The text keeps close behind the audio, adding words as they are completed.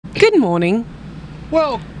Good morning.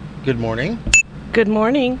 Well, good morning. Good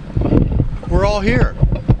morning. We're all here.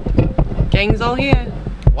 Gang's all here.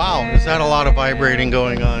 Wow, is that a lot of vibrating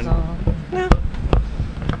going on? No,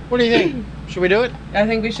 What do you think? Should we do it? I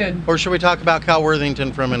think we should. Or should we talk about Cal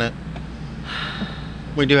Worthington for a minute?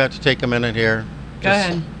 We do have to take a minute here. Go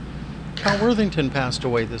ahead. Cal Worthington passed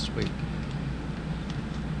away this week.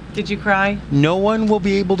 Did you cry? No one will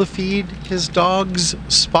be able to feed his dogs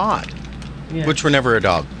Spot, Yes. which were never a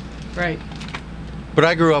dog. Right. But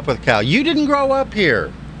I grew up with Cal. You didn't grow up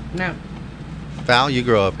here. No. Val, you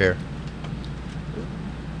grew up here.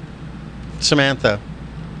 Samantha,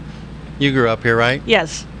 you grew up here, right?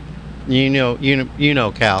 Yes. You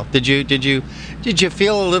know Cal. Did you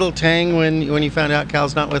feel a little tang when you found out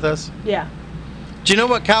Cal's not with us? Yeah. Do you know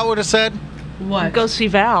what Cal would have said? What? Go see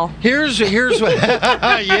Val. Here's what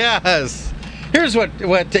yes. Here's what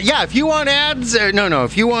yeah, if you want ads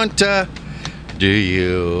if you want do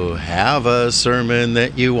you have a sermon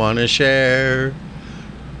that you want to share?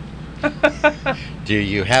 Do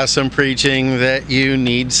you have some preaching that you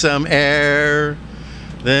need some air?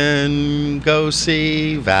 Then go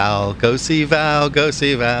see Val, go see Val, go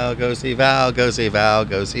see Val, go see Val, go see Val,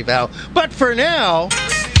 go see Val. But for now,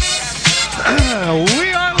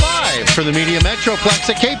 we are live from the Media Metroplex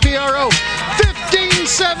at KPRO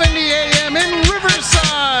 1570 AM in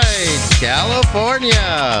Riverside,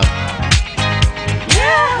 California.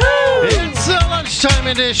 It's a lunchtime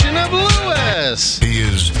edition of Lewis. He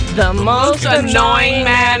is The most annoying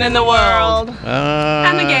man in the world.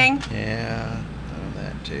 And the gang. Yeah,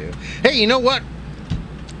 that too. Hey, you know what?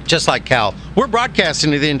 Just like Cal, we're broadcasting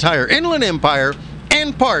to the entire Inland Empire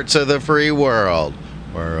and parts of the free world.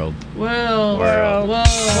 World.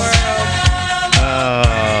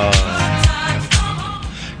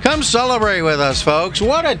 Come celebrate with us, folks.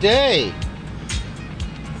 What a day.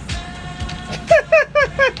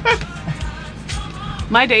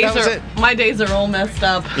 My days was are it. my days are all messed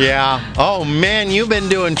up. Yeah. Oh, man, you've been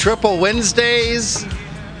doing triple Wednesdays,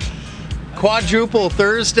 quadruple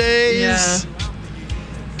Thursdays.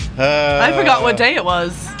 Yeah. I forgot what day it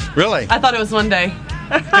was. Really? I thought it was one day.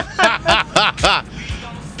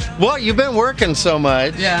 Well, you've been working so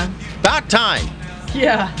much. Yeah. About time.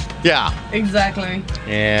 Yeah. Yeah. Exactly.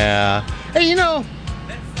 Yeah. Hey,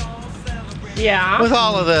 Yeah. with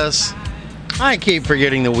all of this, I keep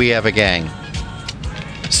forgetting that we have a gang.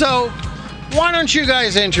 So, why don't you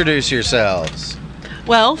guys introduce yourselves?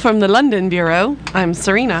 Well, from the London Bureau, I'm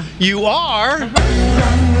Serena. You are... Calling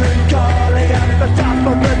at the top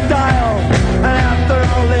of the dial, and after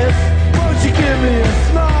all this, won't you give me a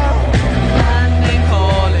smile? London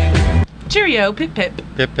calling. Cheerio, pip pip.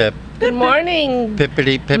 Pip, pip. Good morning.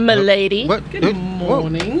 Pippity, pip. Milady. What? Good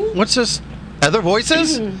morning. What's this? Other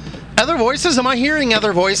voices? Other voices? Am I hearing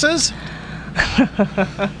other voices?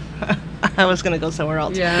 I was gonna go somewhere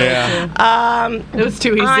else. Yeah. It was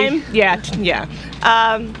too easy.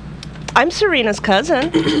 I'm Serena's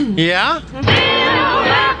cousin. Yeah?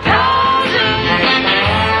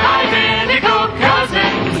 Identical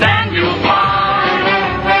cousins, and you'll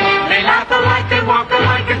find they laugh alike, they walk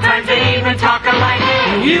alike, at times they even talk alike.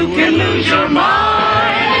 You can lose your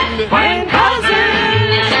mind when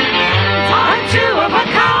cousins are two of a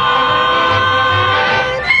kind.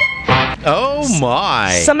 Oh,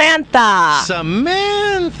 my. Samantha.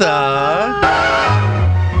 Samantha.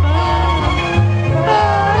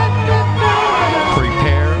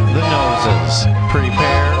 Prepare the noses.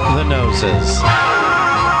 Prepare the noses.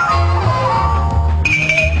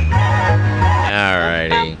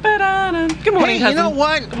 Alrighty. Good morning, Hey, cousin. you know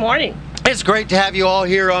what? Good morning. It's great to have you all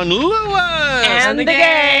here on Lewis. And the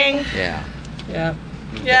gang. Yeah. Yep.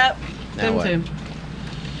 Now Them what? too.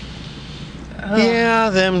 Yeah,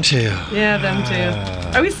 them too. Yeah, them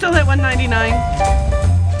too. Are we still at 199?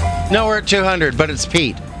 No, we're at 200, but it's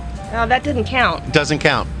Pete. Oh, that didn't count. Doesn't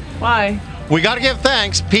count. Why? We got to give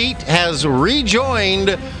thanks. Pete has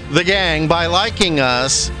rejoined the gang by liking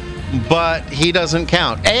us, but he doesn't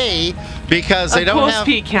count. Because they Of don't course have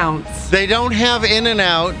Pete counts. they don't have in and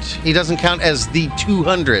out. He doesn't count as the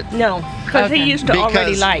 200th. No, because Okay. he used to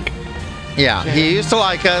already Because- like. Yeah, he used to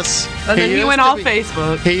like us. And then he used went to off be-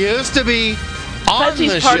 Facebook. He used to be on Because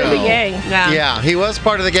he's the part show. of the gang. Yeah. Yeah, he was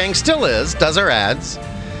part of the gang. Still is. Does our ads.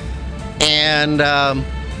 And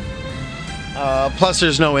plus,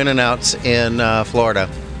 there's no in and outs in Florida.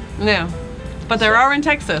 No. But there are in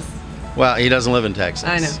Texas. Well, he doesn't live in Texas.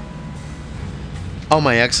 I know. Oh,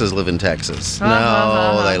 my exes live in Texas.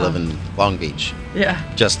 No, they live in Long Beach. Yeah.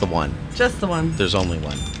 Just the one. Just the one. There's only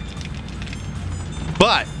one.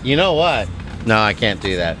 But you know what? No, I can't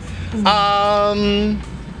do that.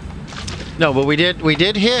 No, but we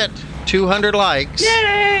did hit 200 likes.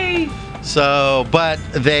 Yay! So, but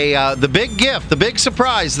they, the big gift, the big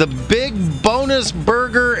surprise, the big bonus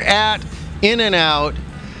burger at In-N-Out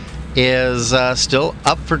is still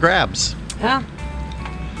up for grabs. Yeah.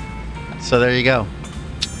 So there you go.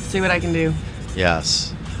 See what I can do.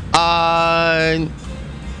 Yes. I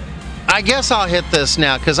guess I'll hit this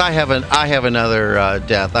now because I have another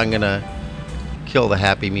death. I'm gonna kill the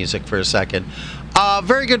happy music for a second. A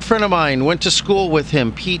very good friend of mine, went to school with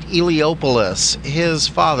him, Pete Eliopoulos. His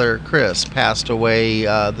father, Chris, passed away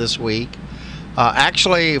this week.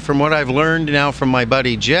 Actually, from what I've learned now from my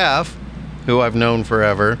buddy Jeff, who I've known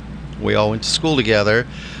forever, we all went to school together.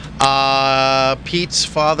 Pete's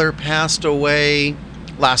father passed away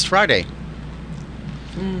last Friday.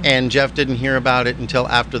 And Jeff didn't hear about it until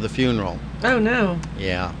after the funeral. Oh, no.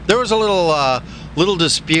 Yeah. There was a little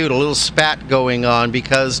dispute, a little spat going on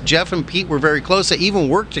because Jeff and Pete were very close. They even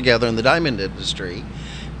worked together in the diamond industry.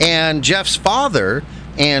 And Jeff's father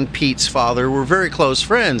and Pete's father were very close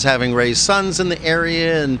friends, having raised sons in the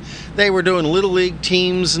area, and they were doing little league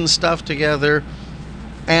teams and stuff together.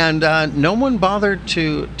 And no one bothered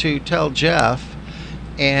to tell Jeff.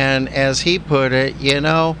 And as he put it, you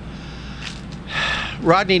know,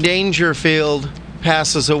 Rodney Dangerfield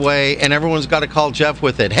passes away, and everyone's got to call Jeff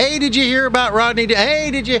with it. Hey, did you hear about Rodney? Hey,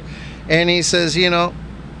 did you? And he says, you know,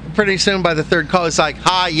 pretty soon by the third call, it's like,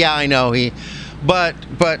 yeah, I know. But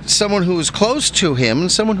someone who was close to him,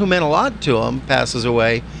 and someone who meant a lot to him, passes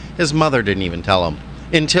away. His mother didn't even tell him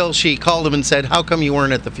until she called him and said, how come you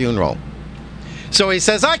weren't at the funeral? So he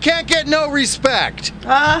says, I can't get no respect.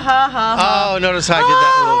 Oh, notice how I did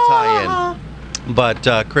that little tie-in. But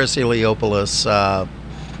Chris Eliopoulos,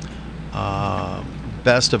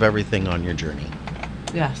 best of everything on your journey.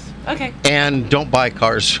 Yes. Okay. And don't buy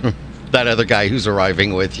cars from that other guy who's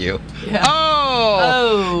arriving with you. Yeah.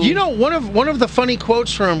 Oh! You know, one of the funny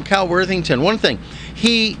quotes from Cal Worthington, one thing,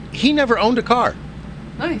 he never owned a car.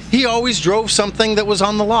 Nice. He always drove something that was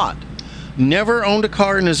on the lot. Never owned a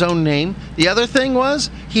car in his own name. The other thing was,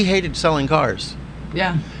 he hated selling cars.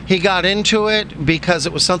 Yeah. He got into it because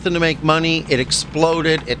it was something to make money. It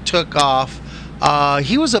exploded. It took off.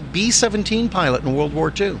 He was a B-17 pilot in World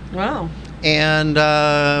War II. Wow. And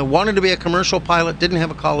wanted to be a commercial pilot, didn't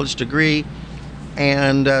have a college degree.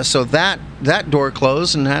 And so that door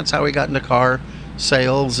closed, and that's how he got into car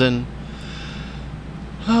sales. And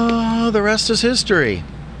the rest is history.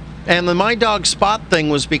 And the My Dog Spot thing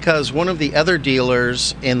was because one of the other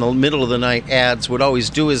dealers in the middle of the night ads would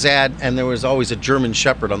always do his ad, and there was always a German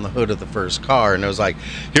Shepherd on the hood of the first car, and it was like,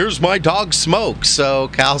 here's my dog Smoke. So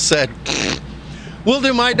Cal said, we'll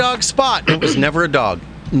do My Dog Spot. It was never a dog.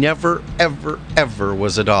 Never, ever, ever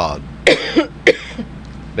was a dog.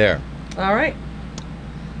 There. All right.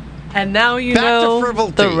 And now you Back to know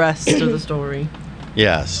frivolity. the rest of the story.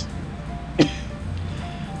 Yes.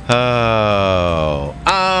 Oh.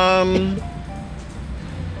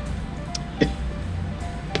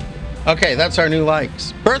 Okay, that's our new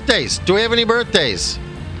likes. Birthdays. Do we have any birthdays?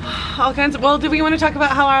 All kinds of. Well, do we want to talk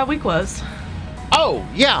about how our week was? Oh,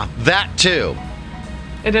 yeah, that too.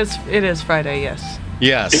 It is Friday, yes.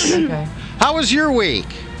 Yes. Okay. How was your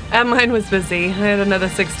week? And mine was busy. I had another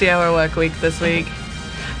 60-hour work week this week.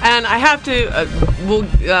 And I have to,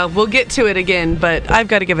 we'll get to it again, but I've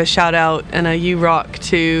got to give a shout out and a you-rock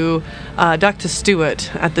to Dr. Stewart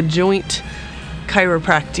at the Joint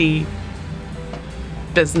Chiropractic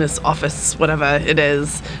Business Office, whatever it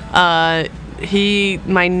is.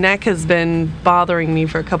 My neck has been bothering me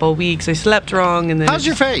for a couple of weeks. I slept wrong, and then How's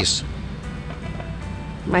your face?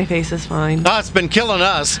 my face is fine. Oh, it's been killing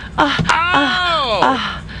us.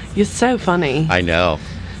 You're so funny. I know.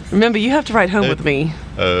 Remember, you have to ride home with me.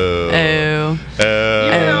 Oh. Oh. You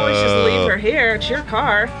can always just leave her here. It's your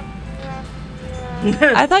car.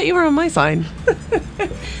 I thought you were on my side.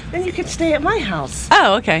 Then you can stay at my house.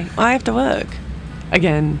 Oh, okay. Well, I have to work.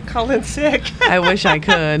 Again. Call in sick. I wish I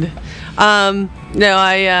could. No,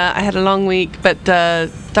 I had a long week, but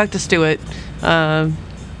Dr. Stewart...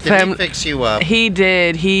 Did he fix you up? He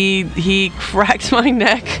did. He cracked my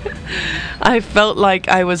neck. I felt like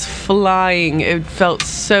I was flying. It felt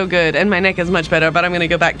so good. And my neck is much better, but I'm going to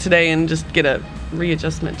go back today and just get a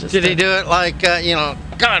readjustment. Did he do it like,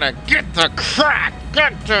 gotta get the crack,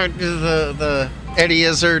 got the Eddie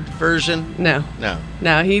Izzard version? No.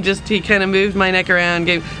 No. He kind of moved my neck around,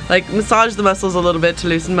 massaged the muscles a little bit to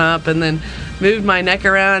loosen them up, and then moved my neck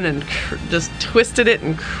around and just twisted it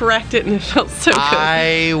and cracked it, and it felt so good.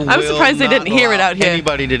 I'm surprised they didn't hear it out here.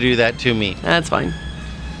 Anybody to do that to me. That's fine.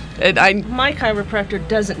 My chiropractor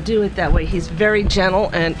doesn't do it that way. He's very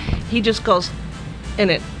gentle, and he just goes,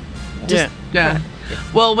 and it just... Yeah.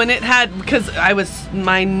 Well, when it had, because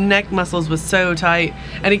my neck muscles was so tight,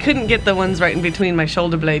 and he couldn't get the ones right in between my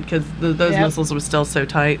shoulder blade because those muscles were still so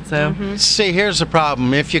tight. So See, here's the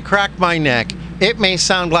problem. If you crack my neck, it may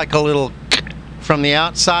sound like a little from the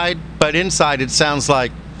outside, but inside it sounds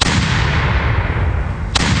like.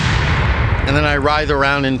 And then I writhe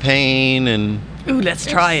around in pain and. Ooh, let's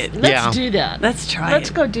try it. Let's do that. Let's try Let's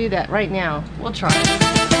it. go do that right now. We'll try it.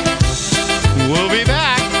 We'll be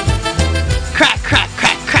back. Crack, crack,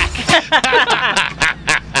 crack, crack.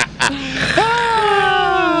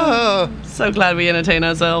 So glad we entertain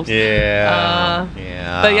ourselves. Yeah.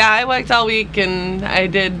 But yeah, I worked all week, and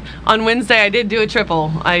on Wednesday I did do a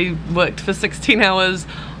triple. I worked for 16 hours,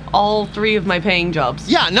 all 3 of my paying jobs.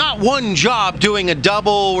 Yeah, not one job doing a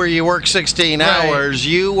double where you work 16 Right. hours.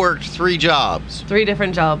 You worked 3 jobs. 3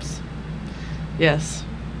 different jobs. Yes.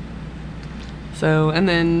 So, and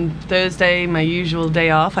then Thursday, my usual day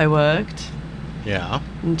off, I worked. Yeah.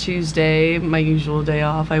 And Tuesday, my usual day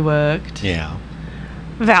off, I worked. Yeah.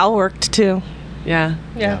 Val worked too. Yeah.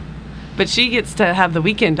 Yeah. But she gets to have the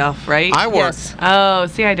weekend off, right? I worked. Yes. Oh,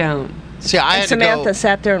 see, I don't. See, I And had Samantha to go.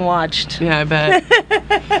 sat there and watched. Yeah, I bet.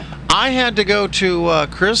 I had to go to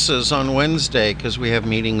Chris's on Wednesday because we have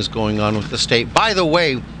meetings going on with the state. By the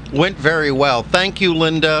way, went very well. Thank you,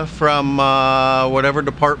 Linda, from whatever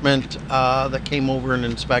department that came over and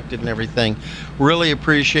inspected and everything. Really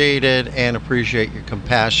appreciate it and appreciate your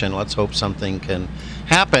compassion. Let's hope something can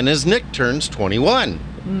happen as Nick turns 21.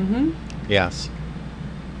 Mm-hmm. Yes.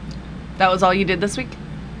 That was all you did this week?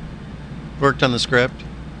 Worked on the script.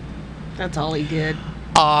 That's all he did.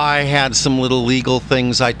 I had some little legal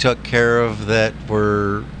things I took care of that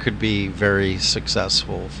could be very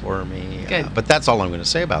successful for me. Good. But that's all I'm going to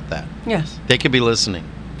say about that. Yes, They could be listening.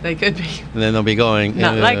 they could be. And then they'll be going,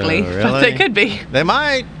 Not likely, really? but they could be. They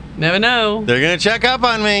might. Never know. They're going to check up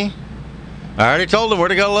on me. I already told them where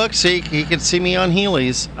to go look. See, he can see me on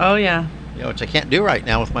Heelys, Oh yeah. which I can't do right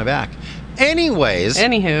now with my back. Anyways,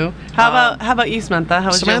 Anywho, how about you, Samantha? How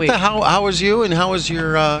was your week? Samantha, how was you and how was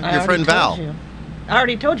your friend Val? I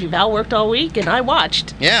already told you. Val worked all week and I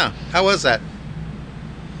watched. Yeah, how was that?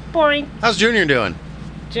 Boring. How's Junior doing?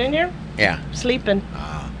 Junior, Yeah. sleeping.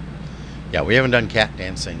 Yeah, we haven't done cat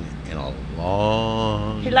dancing in a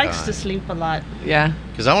long He likes time. to sleep a lot. Yeah.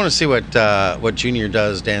 Because I want to see what Junior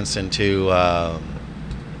does dancing to.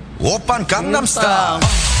 Oppan Gangnam Style.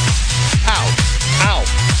 Ow! Ow!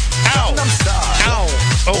 Ow! Gangnam Style. Ow!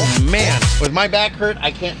 Oh man, with my back hurt,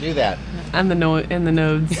 I can't do that. And the nodes.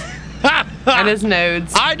 And his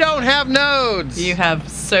nodes. I don't have nodes. You have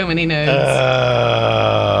so many nodes.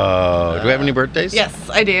 Do we have any birthdays? Yes,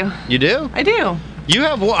 I do. You do? I do. You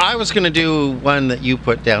have. Well, I was going to do one that you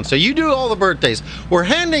put down. So you do all the birthdays. We're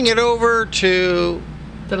handing it over to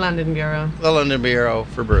The London Bureau. the London Bureau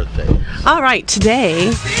for birthdays. All right,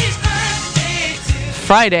 today,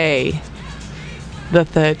 Friday, the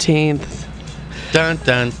 13th. Dun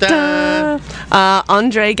dun dun.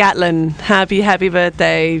 Andre Gatlin, happy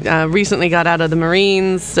birthday. Recently got out of the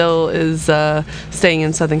Marines, still is staying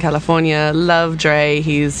in Southern California. Love Dre,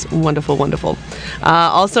 he's wonderful.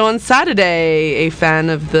 Also on Saturday, a fan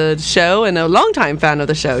of the show and a longtime fan of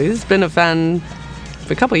the show. He's been a fan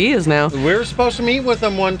for a couple of years now. We were supposed to meet with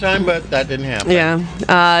him one time, but that didn't happen.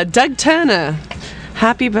 Yeah. Doug Turner.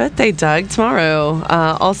 Happy birthday, Doug, tomorrow.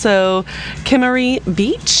 Also, Kimmery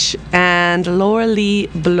Beach and Laura Lee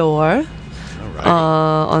Bloor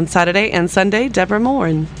on Saturday and Sunday, Deborah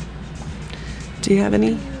Morin. Do you have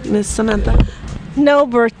any, Miss Samantha? No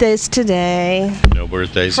birthdays today. No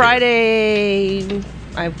birthdays. Friday,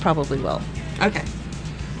 I probably will. Okay.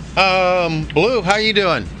 Blue, how you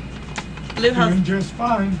doing? Blue House. Doing just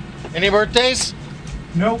fine. Any birthdays?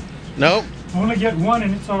 Nope. Nope. Only get one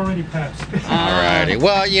and it's already passed. Alrighty.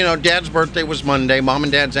 Well, Dad's birthday was Monday. Mom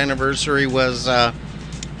and Dad's anniversary was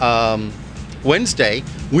Wednesday.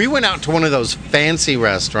 We went out to one of those fancy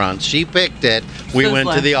restaurants. She picked it. We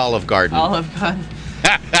went to the Olive Garden. Olive Garden.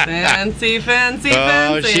 Fancy.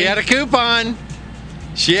 Oh, she had a coupon.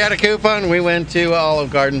 We went to Olive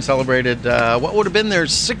Garden, celebrated what would have been their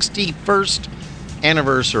 61st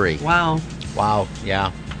anniversary. Wow. Wow.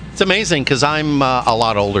 Yeah. It's amazing because I'm a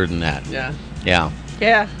lot older than that. Yeah. Yeah.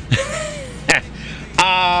 Yeah.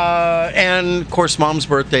 And of course, Mom's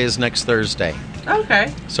birthday is next Thursday.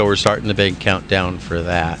 Okay. So we're starting the big countdown for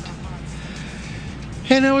that.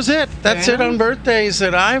 And that was it. That's it on birthdays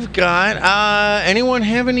that I've got. Anyone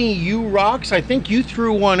have any You Rocks? I think you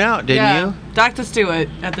threw one out, didn't you? Dr. Stewart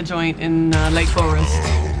at the joint in Lake Forest.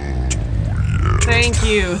 Thank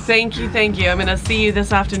you. I'm going to see you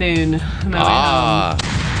this afternoon on my way home.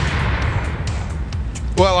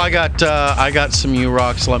 Well, I got some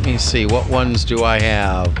U-Rocks. Let me see. What ones do I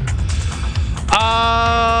have?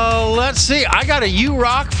 Let's see. I got a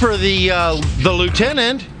U-Rock for the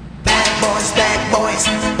lieutenant. Bad boys,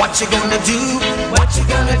 what you gonna do? What you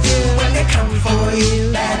gonna do when they come for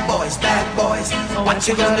you? Bad boys, what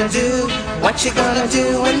you gonna do? What you gonna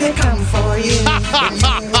do when they come for you?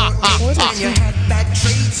 When you had bad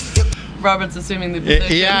treats. Robert's assuming the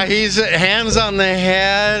position. Yeah, he's hands on the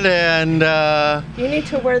head and You need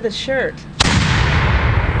to wear the shirt.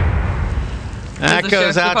 that the goes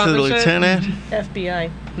sheriff's out to the department shirt? lieutenant. FBI.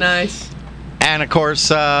 Nice. And of course,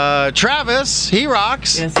 Travis, he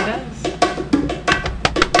rocks. Yes, he does.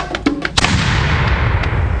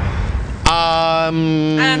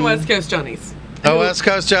 And West Coast Johnny's. Oh, West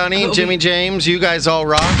Coast Johnny, Jimmy James, you guys all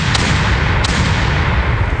rock.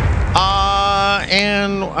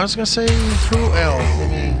 And I was gonna say, who else?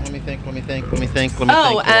 Let me think. Oh,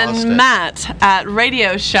 Lost and it. Matt at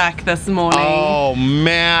Radio Shack this morning. Oh,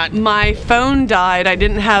 Matt. My phone died. I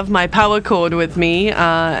didn't have my power cord with me,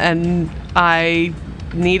 and I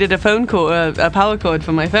needed a power cord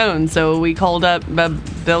for my phone. So we called up.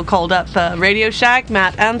 Bill called up Radio Shack.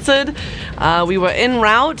 Matt answered. We were en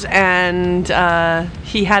route, and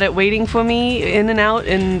he had it waiting for me in and out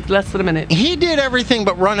in less than a minute. He did everything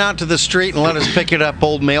but run out to the street and let us pick it up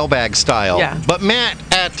old mailbag style. Yeah. But Matt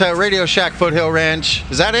at Radio Shack Foothill Ranch,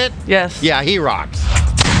 is that it? Yes. Yeah, he rocks.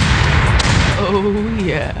 Oh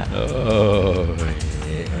yeah. Oh,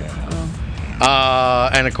 yeah.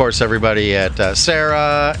 And of course, everybody at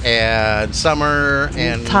Sarah and Summer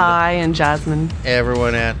and Ty and Jasmine.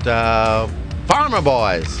 everyone at Farmer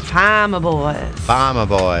Boys. Farmer Boys. Farmer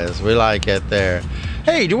Boys. We like it there.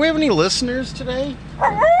 Hey, do we have any listeners today?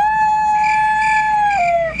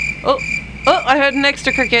 Oh, I heard an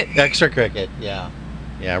extra cricket. Extra cricket, yeah.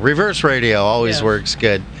 Yeah, reverse radio always Yes. works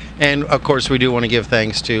good. And of course, we do want to give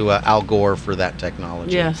thanks to Al Gore for that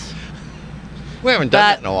technology. Yes. We haven't done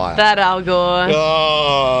that in a while. That Al Gore.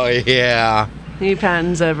 Oh, yeah. He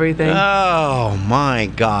patents everything. Oh, my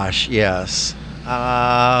gosh, yes.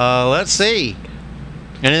 Let's see.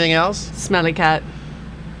 Anything else? Smelly cat.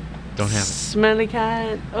 Don't have it. Smelly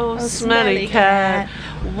cat. Oh, smelly smelly cat.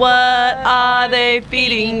 What are they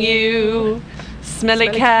feeding you? Smelly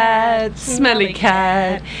cat, smelly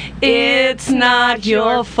cat. It's not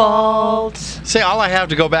your fault. See, all I have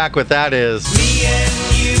to go back with that is...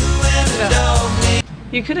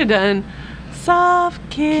 You could have done soft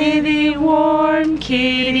kitty, warm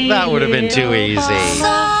kitty. That would have been too easy.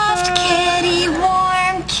 Soft kitty,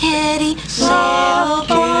 warm kitty, soft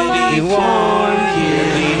kitty, warm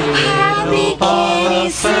happy kitty,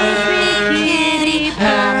 sweet kitty,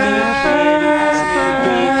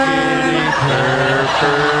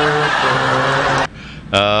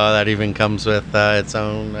 That even comes with its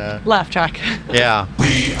own... Laugh track. yeah.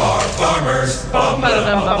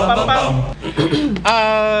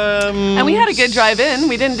 And we had a good drive-in.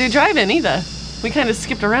 We didn't do drive-in either. We kind of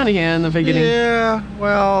skipped around again in the beginning. Yeah,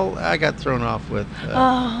 well, I got thrown off with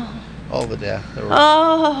all the death. It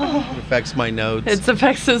affects my notes. It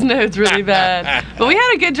affects his notes really bad. But we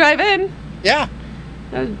had a good drive-in. Yeah.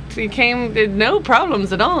 No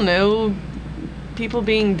problems at all. No people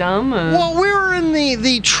being dumb. Well, we were in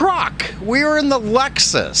the truck. We were in the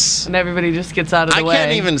Lexus. And everybody just gets out of the way. I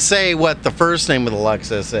can't even say what the first name of the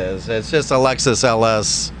Lexus is. It's just a Lexus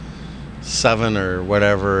LS 7 or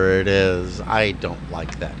whatever it is. I don't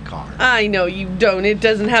like that car. I know you don't. It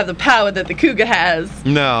doesn't have the power that the Cougar has.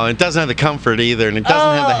 No, it doesn't have the comfort either, and it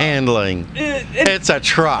doesn't have the handling. It's a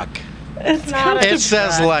truck. It's not It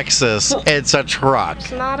says Lexus. It's a truck.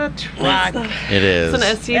 It's not a truck. It is. It's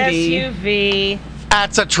an SUV. SUV.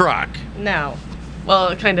 That's a truck. No. Well,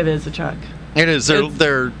 it kind of is a truck. It is.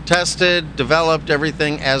 They're tested, developed,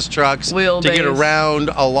 everything as trucks to get Wheelbase. around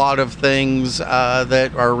a lot of things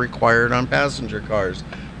that are required on passenger cars.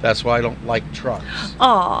 That's why I don't like trucks.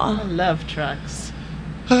 Aw. I love trucks.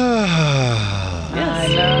 Oh. I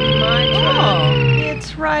love my truck.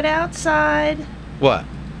 It's right outside. What?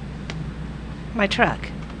 My truck.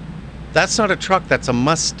 That's not a truck. That's a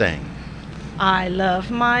Mustang. I love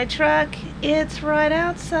my truck. It's right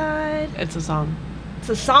outside. It's a song. It's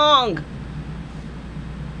a song.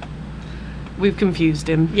 We've confused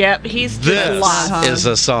him. Yep, he's just This lost. is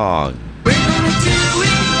a song. Give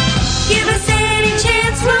us any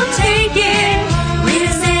chance, we'll take it. Read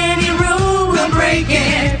us any rule, we'll break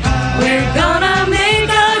it. We're gonna make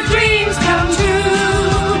our dreams come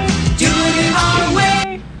true. Doing it our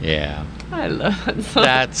way. Yeah. I love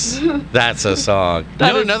that song. That's a song. That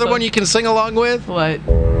You know is another so- one you can sing along with? What?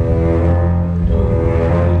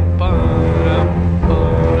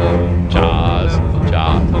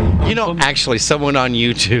 Jaws. You know, actually, someone on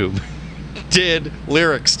YouTube did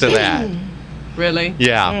lyrics to that. Really?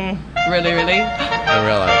 Yeah. Really? I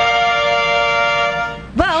realize.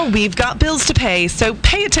 Well, we've got bills to pay, so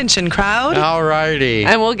pay attention, crowd. Alrighty.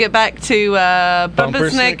 And we'll get back to Bumper bumper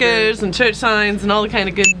Snickers Snickers and church signs and all the kind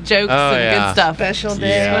of good jokes Oh, and yeah. good stuff. Special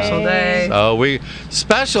day. Special day. So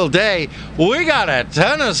special day. We got a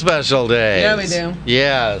ton of special days. Yeah, we do.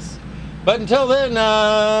 Yes. But until then,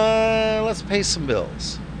 let's pay some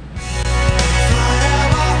bills.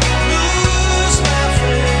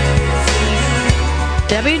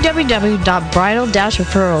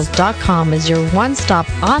 www.bridal-referrals.com is your one-stop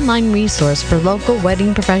online resource for local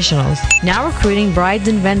wedding professionals. Now recruiting brides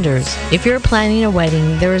and vendors. If you're planning a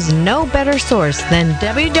wedding, there is no better source than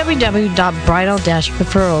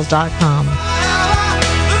www.bridal-referrals.com.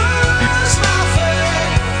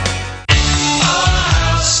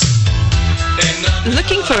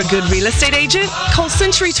 Looking for a good real estate agent? Call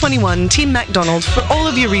Century 21 Team MacDonald for all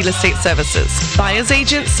of your real estate services. Buyer's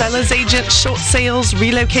agent, seller's agent, short sales,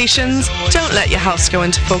 relocations. Don't let your house go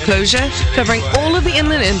into foreclosure. Covering all of the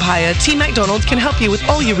Inland Empire, Team MacDonald can help you with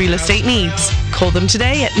all your real estate needs. Call them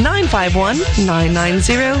today at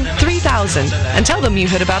 951-990-3000 and tell them you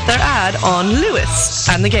heard about their ad on Lewis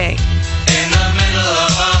and the Gang. In the middle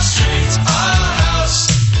of our streets, our house.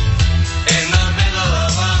 In the middle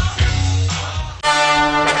of our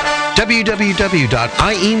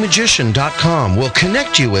www.iemagician.com will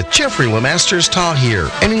connect you with Jeffrey Lemasters Tahir,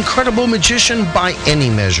 an incredible magician by any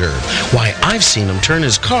measure. Why, I've seen him turn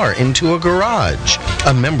his car into a garage.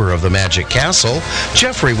 A member of the Magic Castle,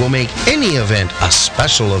 Jeffrey will make any event a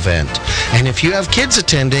special event. And if you have kids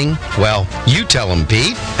attending, well, you tell them,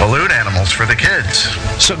 Pete. Balloon animals for the kids.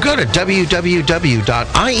 So go to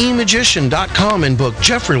www.iemagician.com and book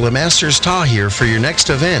Jeffrey Lemasters Tahir for your next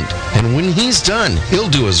event. And when he's done, he'll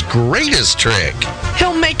do his greatest trick.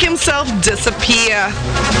 He'll make himself disappear.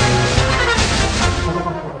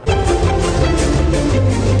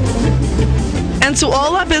 And to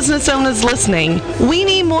all our business owners listening, we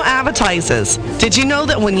need more advertisers. Did you know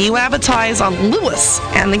that when you advertise on Lewis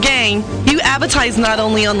and the Gang, you advertise not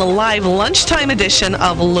only on the live lunchtime edition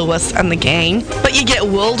of Lewis and the Gang, but you get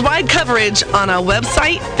worldwide coverage on our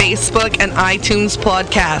website, Facebook, and iTunes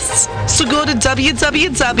podcasts. So go to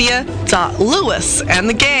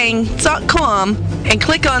www.lewisandthegang.com and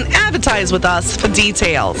click on Advertise with Us for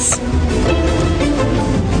details.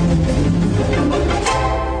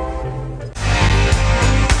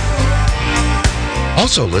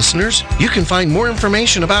 Also, listeners, you can find more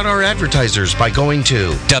information about our advertisers by going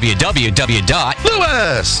to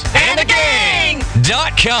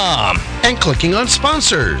www.lewisandthegang.com and clicking on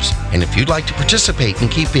sponsors. And if you'd like to participate in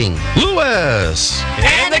keeping Lewis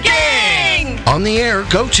and the Gang on the air,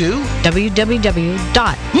 go to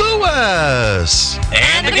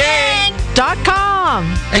www.lewisandthegang.com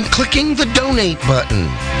and clicking the donate button.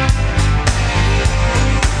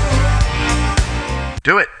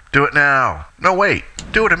 Do it. Do it now. No, wait.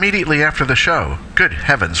 Do it immediately after the show. Good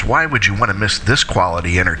heavens, why would you want to miss this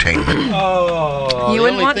quality entertainment? Oh, You the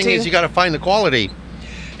wouldn't only want thing to. is you got to find the quality.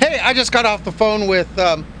 Hey, I just got off the phone with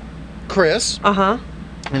Chris, Uh-huh.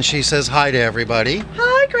 and she says hi to everybody.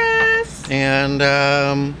 Hi, Chris.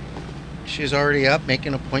 And she's already up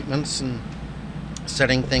making appointments and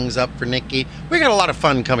setting things up for Nikki. We got a lot of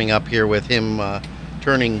fun coming up here with him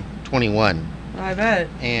turning 21. I bet.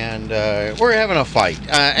 And we're having a fight.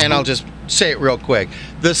 And I'll just say it real quick.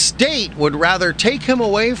 The state would rather take him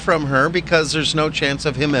away from her because there's no chance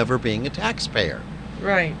of him ever being a taxpayer.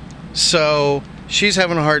 Right. So she's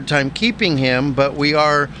having a hard time keeping him, but we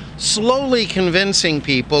are slowly convincing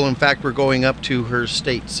people, in fact, we're going up to her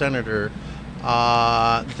state senator,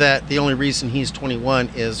 that the only reason he's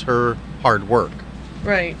 21 is her hard work.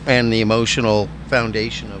 Right. And the emotional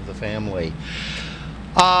foundation of the family.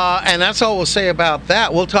 And that's all we'll say about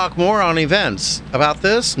that. We'll talk more on events. About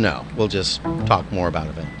this? No. We'll just talk more about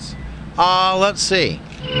events. Let's see.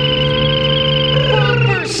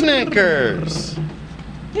 Bumper Snickers.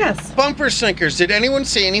 Yes. Bumper Snickers. Did anyone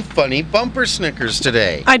see any funny bumper Snickers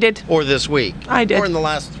today? I did. Or this week? I did. Or in the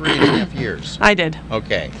last 3.5 years? I did.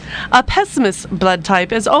 Okay. A pessimist blood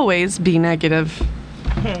type is always B negative.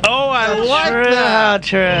 Oh, I like that.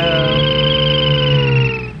 True.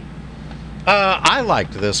 I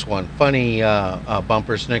liked this one. Funny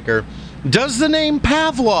bumper Snicker. Does the name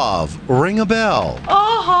Pavlov ring a bell?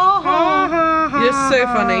 You're so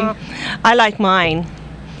funny. I like mine.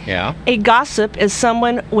 Yeah. A gossip is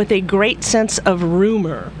someone with a great sense of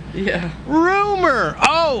rumor. Yeah. Rumor.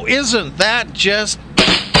 Oh, isn't that just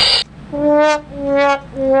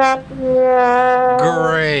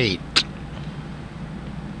great?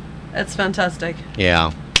 That's fantastic.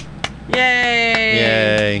 Yeah.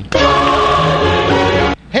 Yay!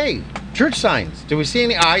 Hey, church signs. Do we see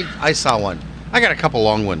any? I saw one. I got a couple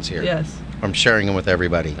long ones here. Yes. I'm sharing them with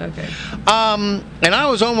everybody. Okay. And I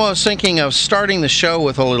was almost thinking of starting the show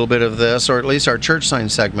with a little bit of this, or at least our church sign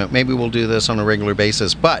segment. Maybe we'll do this on a regular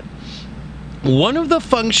basis. But one of the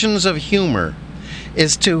functions of humor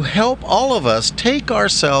is to help all of us take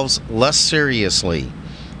ourselves less seriously.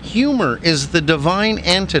 Humor is the divine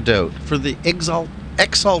antidote for the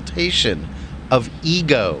exaltation of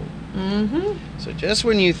ego. Mm-hmm. So just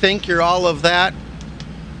when you think you're all of that,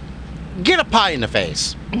 get a pie in the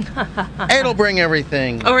face. It'll bring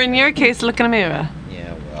everything. Or in your case, look in a mirror.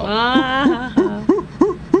 Yeah, well.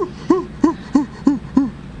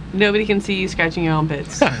 Nobody can see you scratching your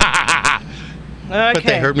armpits. Okay. But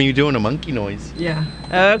they heard me doing a monkey noise. Yeah.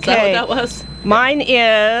 Okay. Is that what that was? Mine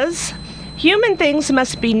is, human things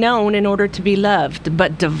must be known in order to be loved,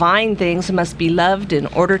 but divine things must be loved in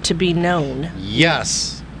order to be known.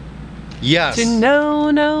 Yes. Yes. To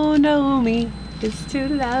know me is to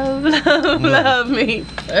love me.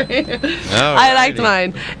 I liked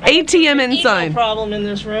mine. ATM inside. Problem in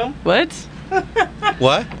this room. What?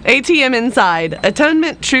 What? ATM inside.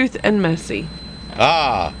 Atonement, truth, and mercy.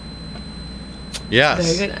 Ah.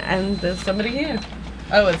 Yes. Very good. And there's somebody here.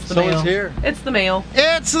 Oh, it's the mail. Someone's here. It's the mail.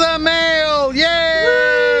 It's the mail!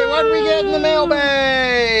 Yay! Woo! What do we get in the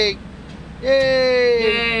mailbag? Yay!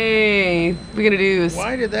 Yay! We're gonna do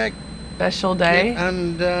Why did that special day. get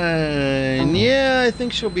undone? Yeah, I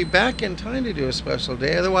think she'll be back in time to do a special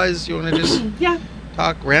day. Otherwise, you want to just Yeah.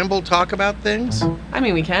 talk about things? I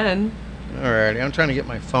mean, we can. Alrighty, I'm trying to get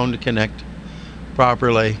my phone to connect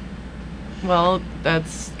properly. Well,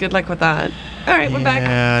 that's good luck with that. All right, we're back.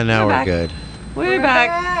 Yeah, now we're back. good. We're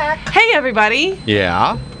back. Hey, everybody.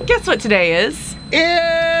 Yeah. Guess what today is?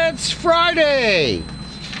 It's Friday.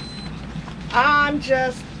 I'm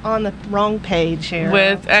just on the wrong page here.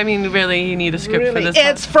 Really, you need a script for this.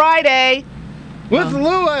 It's Friday. With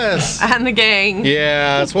Lewis. And the gang.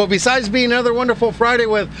 Yes. Well, besides being another wonderful Friday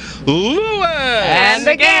with Lewis. And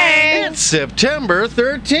the gang. It's September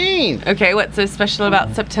 13th. Okay, what's so special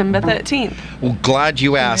about September 13th? Well, glad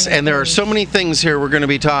you asked. And there are so many things here we're going to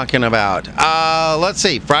be talking about. Let's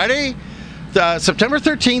see. Friday, September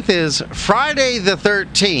 13th is Friday the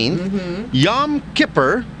 13th. Mm-hmm. Yom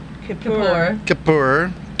Kippur.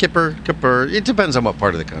 Kippur. It depends on what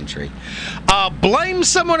part of the country. Blame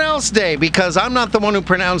Someone Else Day, because I'm not the one who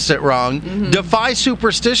pronounced it wrong. Mm-hmm. Defy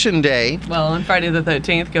Superstition Day. Well, on Friday the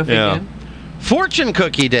 13th, go figure. Yeah. Fortune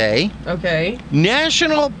Cookie Day. Okay.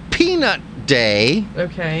 National Peanut Day.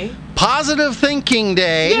 Okay. Positive Thinking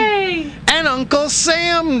Day. Yay! And Uncle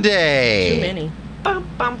Sam Day. Too many. Bum,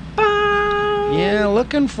 bum, bum. Yeah,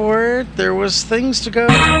 looking for it. There was things to go.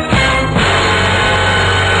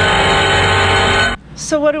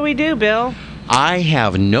 So what do we do, Bill? I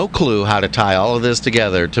have no clue how to tie all of this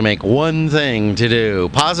together to make one thing to do.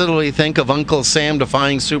 Positively think of Uncle Sam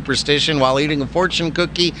defying superstition while eating a fortune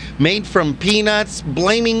cookie made from peanuts,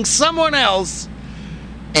 blaming someone else,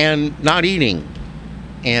 and not eating,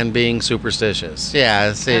 and being superstitious.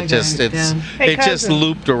 Yeah, it just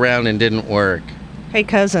looped around and didn't work. Hey,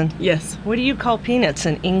 cousin. Yes. What do you call peanuts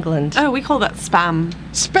in England? Oh, we call that spam.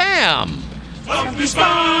 Spam! Oh,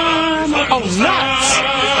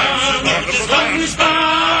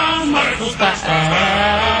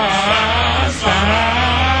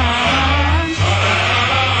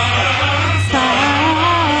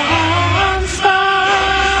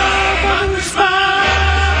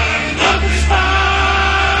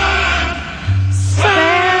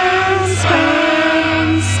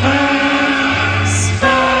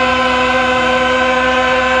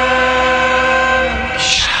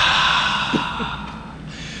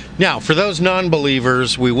 Now, for those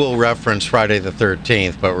non-believers, we will reference Friday the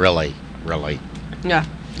 13th, but really. Yeah.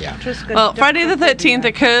 Yeah. Well, Friday the 13th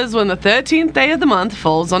occurs when the 13th day of the month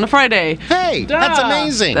falls on a Friday. Hey, that's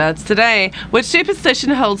amazing. That's today, which superstition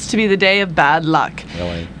holds to be the day of bad luck.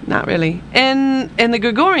 Really? Not really. In the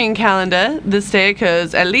Gregorian calendar, this day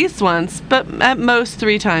occurs at least once, but at most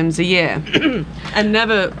 3 times a year, and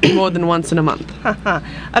never more than once in a month.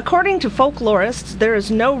 According to folklorists, there is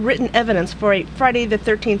no written evidence for a Friday the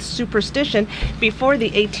 13th superstition before the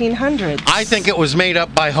 1800s. I think it was made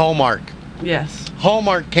up by Hallmark. Yes.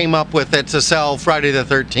 Hallmark came up with it to sell Friday the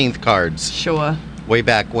 13th cards. Sure. Way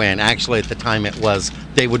back when. Actually, at the time it was,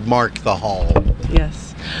 they would mark the hall.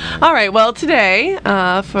 Yes. All right, well, today,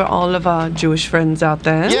 for all of our Jewish friends out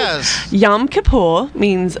there, yes, Yom Kippur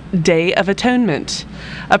means Day of Atonement.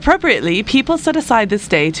 Appropriately, people set aside this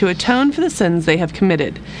day to atone for the sins they have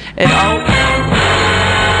committed.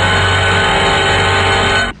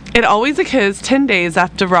 It always occurs 10 days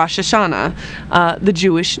after Rosh Hashanah, the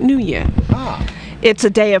Jewish New Year. It's a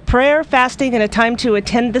day of prayer, fasting, and a time to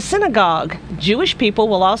attend the synagogue. Jewish people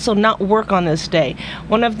will also not work on this day,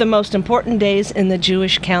 one of the most important days in the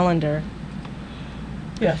Jewish calendar.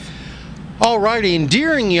 Yes. Alrighty, and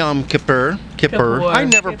during Yom Kippur, I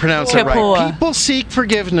never pronounce it right. People seek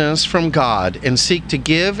forgiveness from God and seek to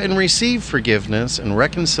give and receive forgiveness and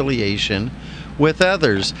reconciliation with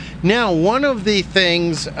others. Now, one of the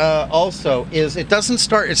things also is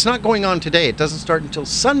it's not going on today. It doesn't start until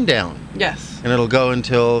sundown. Yes. And it'll go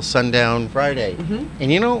until sundown Friday.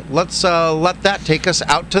 And let's let that take us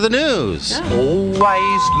out to the news. Yeah.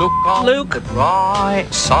 Always look on the bright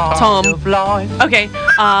side of life. Okay,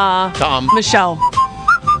 Tom. Michelle.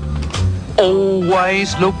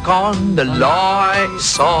 Always look on the light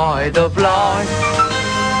side of life.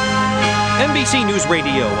 NBC News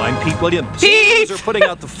Radio, I'm Pete Williams. Crews are putting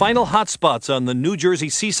out the final hotspots on the New Jersey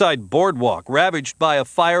Seaside Boardwalk, ravaged by a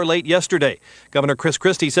fire late yesterday. Governor Chris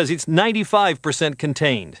Christie says it's 95%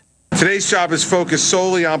 contained. Today's job is focused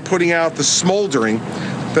solely on putting out the smoldering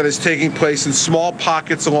that is taking place in small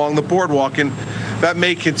pockets along the boardwalk, and that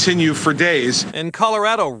may continue for days. In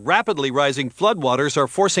Colorado, rapidly rising floodwaters are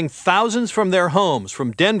forcing thousands from their homes,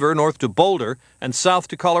 from Denver north to Boulder and south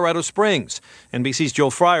to Colorado Springs. NBC's Joe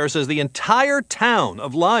Fryer says the entire town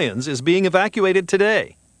of Lyons is being evacuated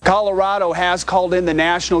today. Colorado has called in the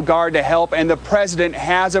National Guard to help, and the president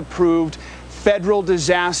has approved federal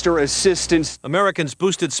disaster assistance. Americans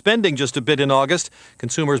boosted spending just a bit in August.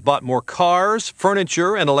 Consumers bought more cars,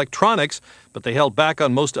 furniture, and electronics, but they held back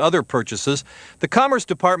on most other purchases. The Commerce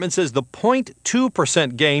Department says the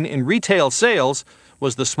 0.2% gain in retail sales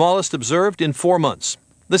was the smallest observed in 4 months.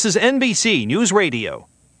 This is NBC News Radio.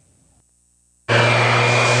 There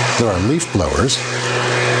are leaf blowers,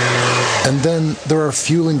 and then there are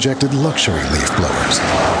fuel-injected luxury leaf blowers.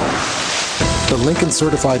 The Lincoln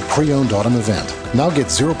Certified Pre-Owned Autumn Event. Now get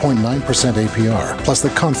 0.9% APR, plus the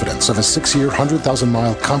confidence of a 6-year,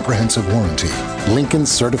 100,000-mile comprehensive warranty. Lincoln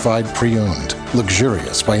Certified Pre-Owned.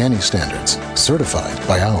 Luxurious by any standards. Certified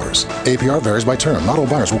by ours. APR varies by term. Not all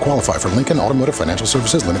buyers will qualify for Lincoln Automotive Financial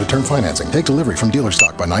Services Limited Term Financing. Take delivery from dealer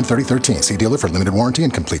stock by 9/30/13. See dealer for limited warranty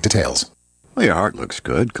and complete details. Well, your heart looks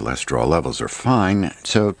good. Cholesterol levels are fine.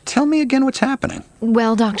 So tell me again what's happening.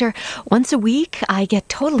 Well, doctor, once a week I get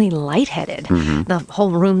totally lightheaded. The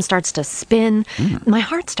whole room starts to spin. My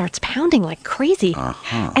heart starts pounding like crazy.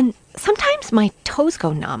 And sometimes my toes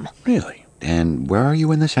go numb. Really? And where are you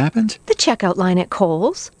when this happens? The checkout line at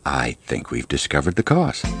Kohl's. I think we've discovered the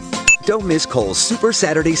cause. Don't miss Kohl's Super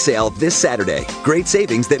Saturday sale this Saturday. Great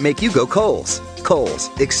savings that make you go Kohl's. Kohl's.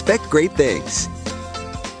 Expect great things.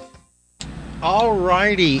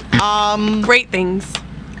 Alrighty. Great things.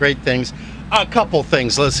 Great things. A couple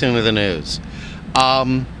things listening to the news.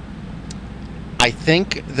 I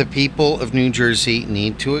think the people of New Jersey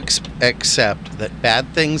need to accept that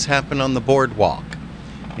bad things happen on the boardwalk,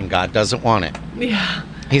 and God doesn't want it. Yeah.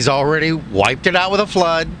 He's already wiped it out with a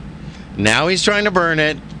flood. Now he's trying to burn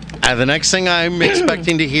it. And the next thing I'm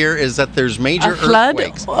expecting to hear is that there's major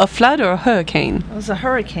earthquakes. A flood or a hurricane? It was a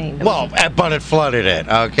hurricane. Well, but it flooded it,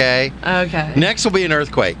 okay? Okay. Next will be an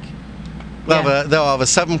earthquake. They'll have a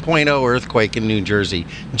 7.0 earthquake in New Jersey,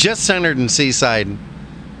 just centered in Seaside,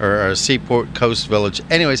 or Seaport Coast Village.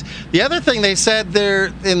 Anyways, the other thing they said,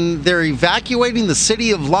 they're evacuating the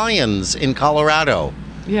city of Lyons in Colorado.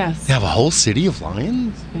 Yes. They have a whole city of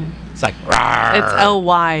lions? Yeah. It's like, rawr. It's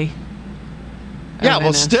L-Y. Yeah,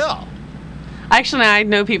 well, still. Actually, I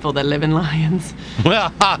know people that live in Lyons.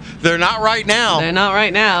 Well, they're not right now. They're not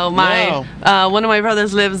right now. One of my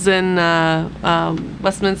brothers lives in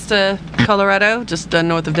Westminster, Colorado, just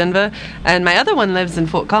north of Denver, and my other one lives in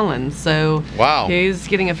Fort Collins. So he's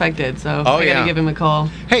getting affected. So I gotta give him a call.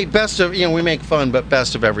 Hey, best of we make fun, but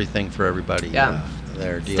best of everything for everybody. Yeah.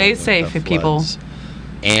 There. Stay safe, people.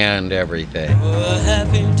 And everything.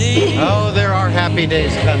 Oh, there are happy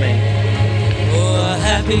days coming. Oh, a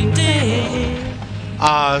happy day.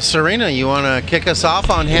 Serena, you want to kick us off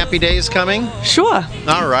on Happy Days coming? Sure.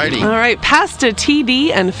 All righty. All right. Pastor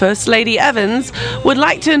T.D. and First Lady Evans would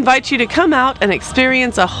like to invite you to come out and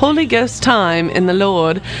experience a Holy Ghost time in the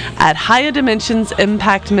Lord at Higher Dimensions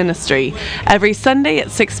Impact Ministry every Sunday at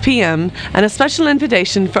 6 p.m. and a special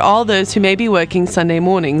invitation for all those who may be working Sunday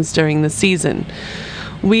mornings during the season.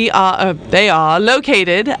 They are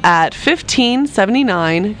located at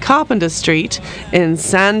 1579 Carpenter Street in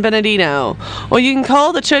San Bernardino. Or you can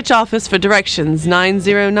call the church office for directions,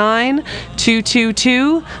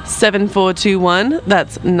 909-222-7421.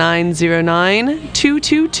 That's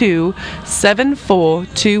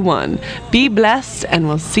 909-222-7421. Be blessed, and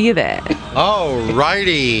we'll see you there.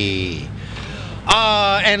 Alrighty.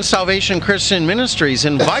 And Salvation Christian Ministries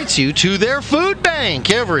invites you to their food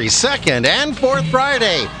bank every second and fourth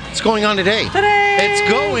Friday. It's going on today. It's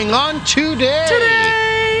going on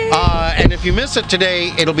today. And if you miss it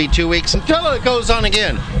today, it'll be 2 weeks until it goes on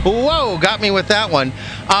again. Whoa, got me with that one.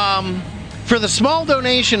 For the small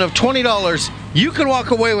donation of $20, you can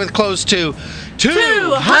walk away with close to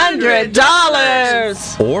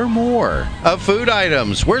 $200 or more of food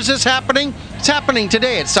items. Where's this happening? It's happening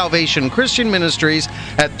today at Salvation Christian Ministries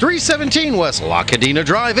at 317 West Lacadena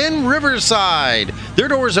Drive in Riverside. Their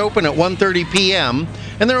doors open at 1:30 p.m.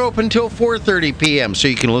 and they're open till 4:30 p.m. So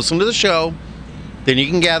you can listen to the show, then you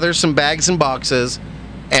can gather some bags and boxes,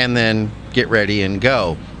 and then get ready and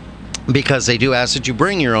go. Because they do ask that you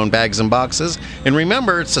bring your own bags and boxes. And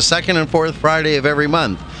remember, it's the second and fourth Friday of every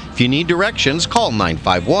month. If you need directions, call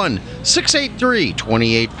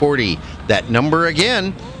 951-683-2840. That number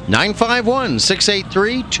again,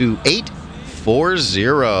 951-683-2840.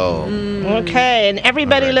 Okay, and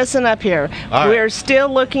everybody listen up here. All right. We're still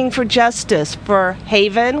looking for justice for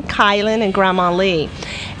Haven, Kylan, and Grandma Lee.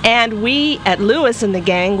 And we at Lewis and the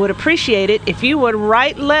Gang would appreciate it if you would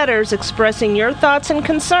write letters expressing your thoughts and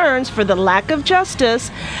concerns for the lack of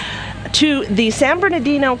justice to the San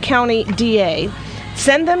Bernardino County DA.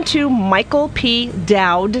 Send them to Michael P.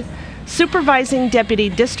 Dowd, Supervising Deputy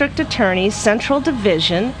District Attorney, Central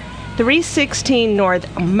Division, 316 North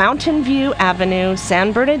Mountain View Avenue,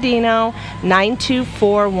 San Bernardino,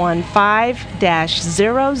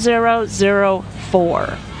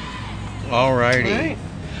 92415-0004. All righty.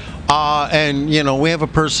 And, you know, we have a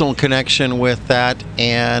personal connection with that.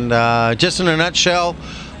 And just in a nutshell,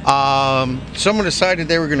 someone decided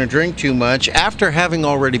they were going to drink too much after having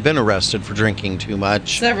already been arrested for drinking too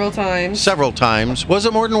much. Several times. Several times. Was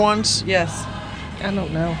it more than once? Yes. I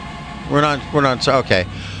don't know. We're not, okay.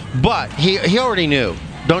 But he already knew.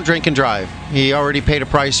 Don't drink and drive. He already paid a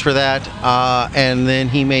price for that. And then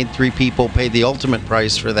he made 3 people pay the ultimate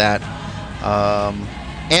price for that.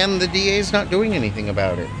 And the DA's not doing anything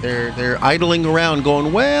about it. They're idling around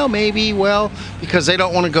going, well, maybe, because they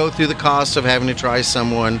don't want to go through the cost of having to try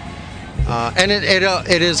someone. And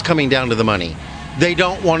it is coming down to the money. They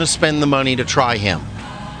don't want to spend the money to try him.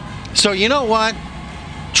 So you know what?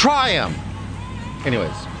 Try him.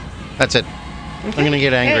 Anyways, that's it. I'm going to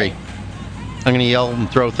get angry. I'm going to yell and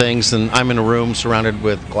throw things, and I'm in a room surrounded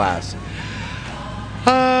with glass.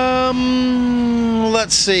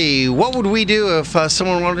 Let's see. What would we do if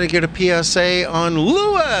someone wanted to get a PSA on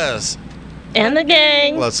Lewis and the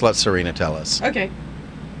Gang? Let's let Serena tell us. Okay.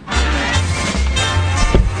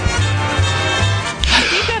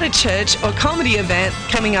 If you've got a church or comedy event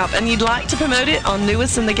coming up and you'd like to promote it on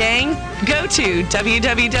Lewis and the Gang, go to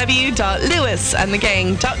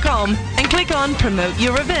www.lewisandthegang.com and click on Promote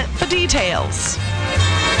Your Event for details.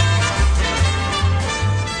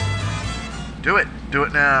 Do it. Do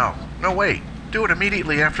it now. No, wait. Do it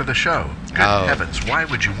immediately after the show. Good heavens, why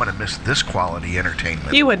would you want to miss this quality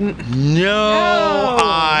entertainment? You wouldn't. No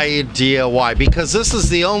idea why. Because this is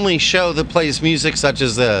the only show that plays music such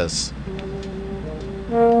as this.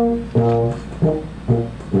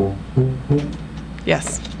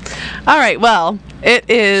 Yes. All right, well, it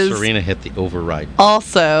is... Serena hit the override.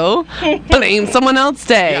 Also, Blame Someone Else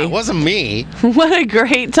Day. Yeah, it wasn't me. What a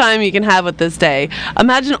great time you can have with this day.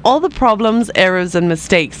 Imagine all the problems, errors, and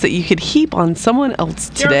mistakes that you could heap on someone else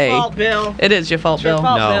today. Your fault, Bill. It is your fault, Bill.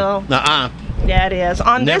 Bill. Nuh-uh. Yeah, it is.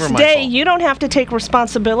 On Never this my day, fault. you don't have to take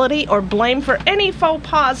responsibility or blame for any faux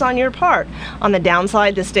pas on your part. On the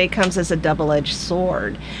downside, this day comes as a double-edged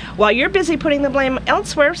sword. While you're busy putting the blame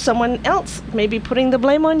elsewhere, someone else may be putting the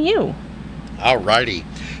blame on you. Alrighty.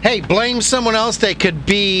 Hey, Blame Someone Else Day could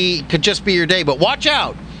just be your day, but watch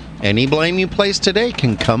out. Any blame you place today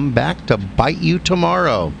can come back to bite you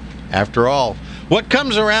tomorrow. After all, what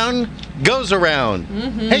comes around goes around.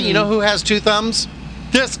 Mm-hmm. Hey, you know who has 2 thumbs?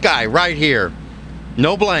 This guy right here.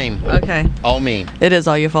 No blame. Okay. All me. It is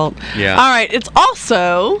all your fault. Yeah. All right, it's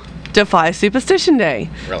also Defy Superstition Day.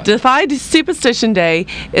 Really? Defy Superstition Day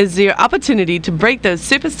is your opportunity to break those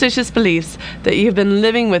superstitious beliefs that you've been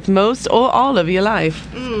living with most or all of your life.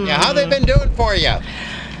 Yeah, how they been doing for you?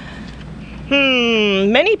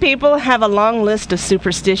 Many people have a long list of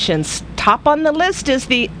superstitions. Top on the list is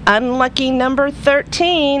the unlucky number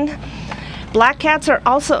 13. Black cats are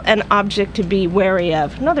also an object to be wary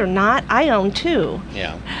of. No, they're not. I own 2.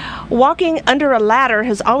 Yeah. Walking under a ladder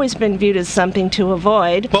has always been viewed as something to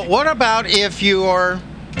avoid. But what about if you're...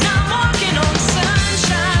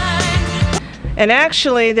 And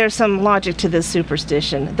actually, there's some logic to this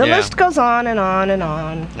superstition. The list goes on and on and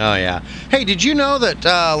on. Oh, yeah. Hey, did you know that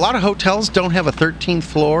a lot of hotels don't have a 13th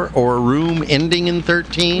floor or a room ending in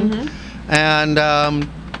 13? Mm-hmm. And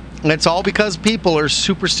it's all because people are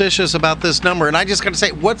superstitious about this number. And I just got to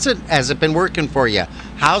say, has it been working for you?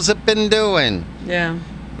 How's it been doing? Yeah.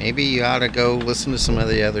 Maybe you ought to go listen to some of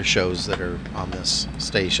the other shows that are on this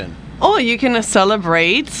station. Or you can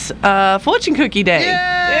celebrate Fortune Cookie Day.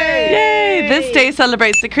 Yay! This day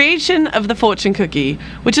celebrates the creation of the fortune cookie,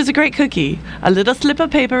 which is a great cookie. A little slip of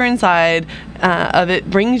paper inside of it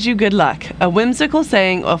brings you good luck. A whimsical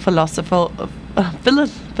saying or philosophical,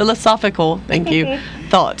 thank you,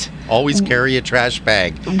 thought. Always carry a trash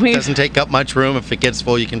bag. It doesn't take up much room. If it gets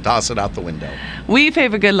full, you can toss it out the window. We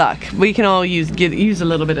favor good luck. We can all use a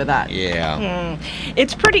little bit of that. Yeah.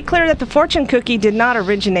 It's pretty clear that the fortune cookie did not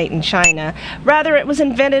originate in China. Rather, it was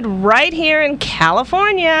invented right here in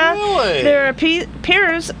California. Really? There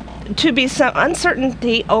appears to be some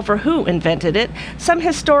uncertainty over who invented it. Some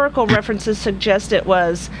historical references suggest it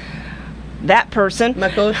was that person,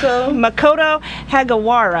 Makoto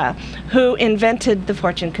Hagawara, who invented the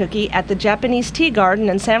fortune cookie at the Japanese Tea Garden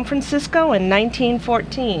in San Francisco in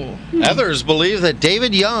 1914. Others believe that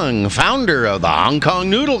David Young, founder of the Hong Kong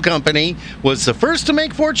Noodle Company, was the first to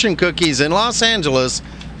make fortune cookies in Los Angeles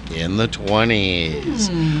in the 20s.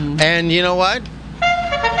 And you know what?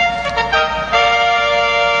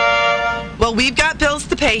 Well, we've got bills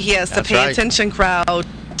to pay here, so pay attention, crowd.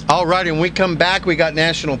 All right, and we come back, we got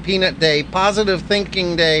National Peanut Day, Positive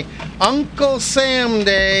Thinking Day, Uncle Sam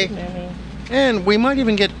Day, and we might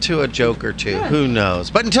even get to a joke or two. Who knows?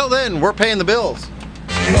 But until then, we're paying the bills.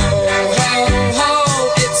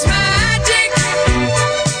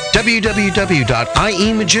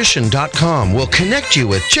 www.iemagician.com will connect you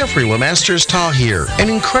with Jeffrey Lemasters Tahir, an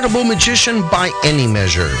incredible magician by any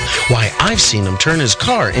measure. Why, I've seen him turn his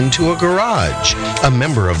car into a garage. A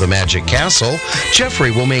member of the Magic Castle,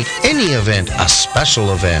 Jeffrey will make any event a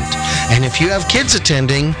special event. And if you have kids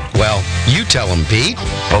attending, well, you tell them, Pete.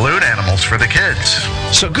 Balloon animals for the kids.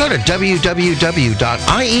 So go to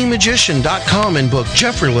www.iemagician.com and book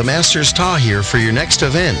Jeffrey Lemasters Tahir for your next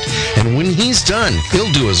event. And when he's done,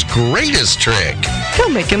 he'll do his greatest trick. He'll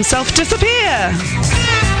make himself disappear.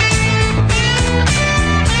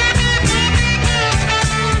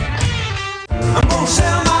 I'm gonna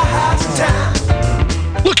sell my house in town.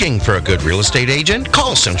 Looking for a good real estate agent?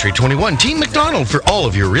 Call Century 21 Team McDonald for all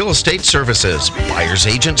of your real estate services. Buyer's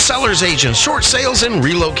agent, seller's agent, short sales, and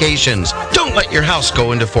relocations. Don't let your house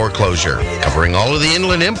go into foreclosure. Covering all of the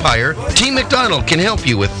Inland Empire, Team McDonald can help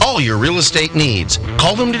you with all your real estate needs.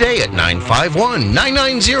 Call them today at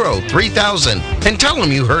 951-990-3000 and tell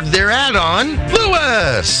them you heard their ad on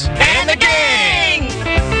Lewis And the Gang!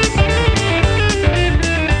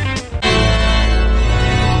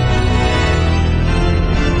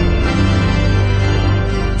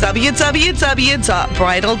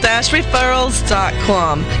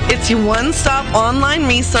 www.bridal-referrals.com. It's your one-stop online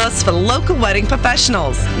resource for local wedding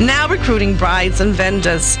professionals. Now recruiting brides and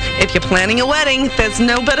vendors. If you're planning a wedding, there's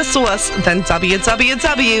no better source than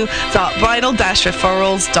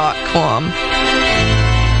www.bridal-referrals.com.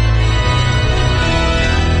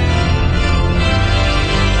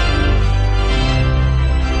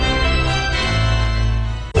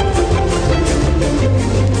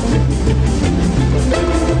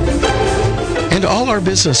 And all our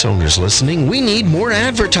business owners listening, we need more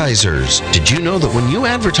advertisers. Did you know that when you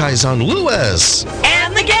advertise on Lewis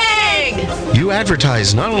And the Gang! you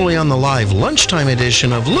advertise not only on the live lunchtime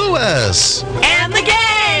edition of Lewis And the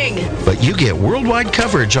Gang! but you get worldwide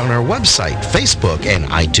coverage on our website, Facebook, and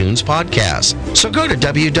iTunes podcast. So go to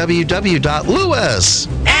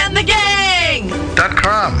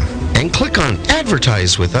www.lewisandthegang.com and click on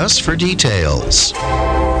Advertise with Us for details.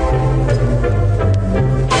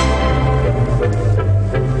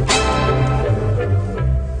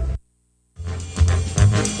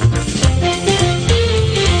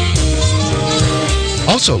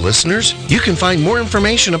 Also, listeners, you can find more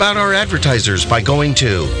information about our advertisers by going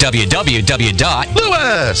to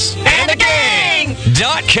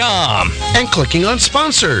www.lewisandthegang.com and clicking on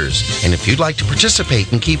Sponsors. And if you'd like to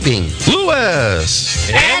participate in keeping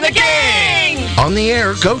Lewis And the Gang on the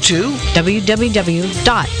air, go to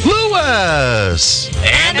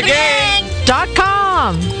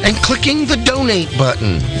www.lewisandthegang.com and clicking the Donate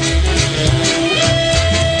button.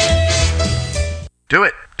 Do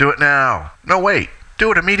it. Do it now. No, wait.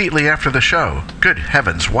 Do it immediately after the show. Good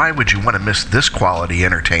heavens, why would you want to miss this quality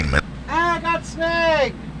entertainment? I got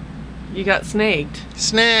snagged. You got snagged.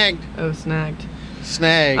 Snagged. Oh, snagged.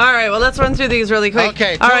 Snagged. All right, well, let's run through these really quick.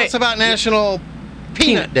 Okay, All tell right. us about National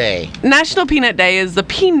Peanut Day. National Peanut Day is the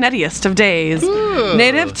peanuttiest of days. Ooh.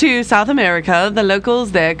 Native to South America, the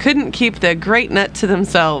locals there couldn't keep their great nut to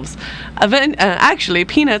themselves. Actually,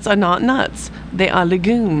 peanuts are not nuts. They are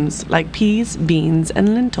legumes like peas, beans,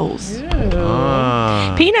 and lentils.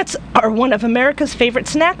 Peanuts are one of America's favorite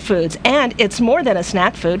snack foods, and it's more than a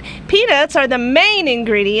snack food. Peanuts are the main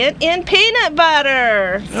ingredient in peanut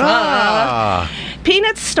butter.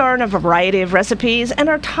 Peanuts star in a variety of recipes and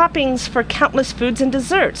are toppings for countless foods and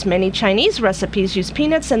desserts. Many Chinese recipes use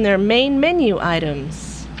peanuts in their main menu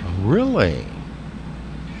items. Really?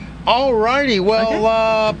 Alrighty,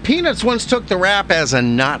 well, peanuts once took the rap as a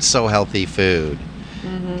not-so-healthy food,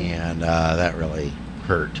 and that really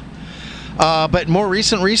hurt. But more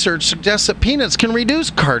recent research suggests that peanuts can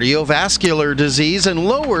reduce cardiovascular disease and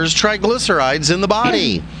lowers triglycerides in the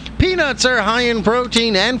body. Peanuts are high in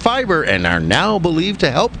protein and fiber and are now believed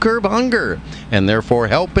to help curb hunger and therefore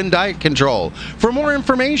help in diet control. For more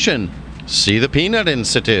information, see the Peanut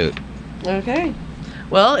Institute. Okay.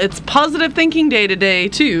 Well, it's Positive Thinking Day today,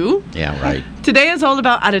 too. Yeah, right. Today is all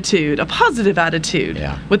about attitude, a positive attitude.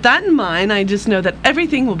 Yeah. With that in mind, I just know that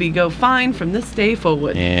everything will go fine from this day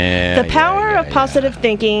forward. Yeah, The power of positive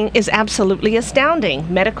thinking is absolutely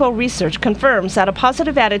astounding. Medical research confirms that a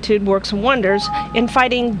positive attitude works wonders in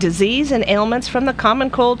fighting disease and ailments from the common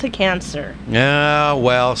cold to cancer. Yeah,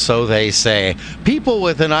 well, so they say. People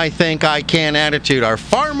with an I think I can attitude are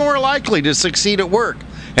far more likely to succeed at work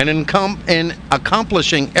and in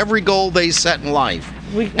accomplishing every goal they set in life.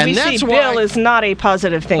 We see Bill is not a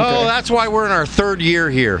positive thinker. Oh, that's why we're in our third year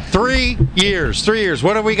here. 3 years. 3 years.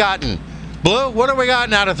 What have we gotten? Blue, what have we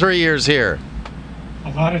gotten out of 3 years here?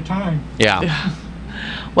 A lot of time. Yeah.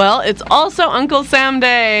 Well, it's also Uncle Sam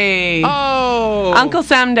Day. Oh! Uncle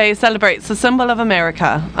Sam Day celebrates the symbol of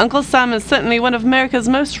America. Uncle Sam is certainly one of America's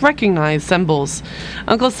most recognized symbols.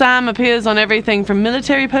 Uncle Sam appears on everything from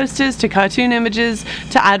military posters to cartoon images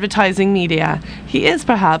to advertising media. He is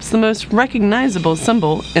perhaps the most recognizable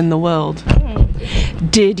symbol in the world.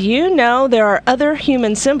 Did you know there are other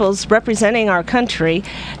human symbols representing our country,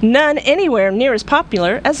 none anywhere near as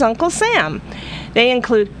popular as Uncle Sam? They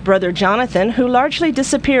include Brother Jonathan, who largely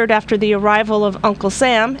disappeared after the arrival of Uncle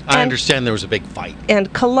Sam. I understand there was a big fight.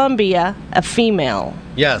 And Columbia, a female.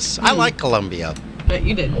 Yes, I like Columbia. But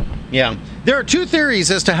you did. Yeah. There are two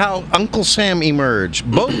theories as to how Uncle Sam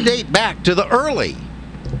emerged. Both date back to the early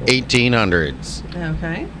 1800s.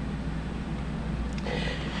 Okay.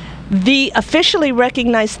 The officially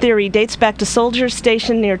recognized theory dates back to soldiers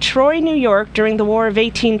stationed near Troy, New York during the War of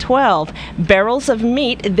 1812. Barrels of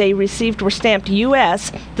meat they received were stamped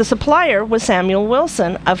U.S. The supplier was Samuel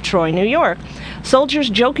Wilson of Troy, New York. Soldiers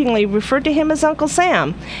jokingly referred to him as Uncle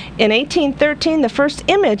Sam. In 1813, the first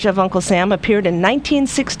image of Uncle Sam appeared in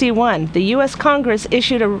 1961. The U.S. Congress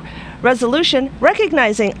issued a resolution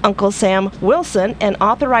recognizing Uncle Sam Wilson and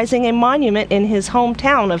authorizing a monument in his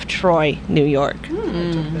hometown of Troy, New York.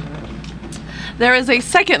 There is a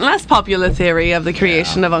second, less popular theory of the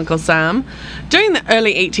creation of Uncle Sam. During the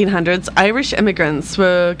early 1800s, Irish immigrants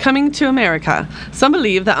were coming to America. Some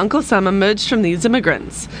believe that Uncle Sam emerged from these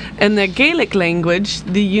immigrants. In their Gaelic language,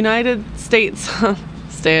 the United States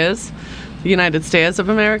Stairs of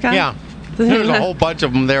America? Yeah. There's a whole bunch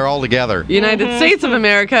of them there all together. United States of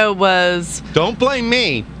America was... Don't blame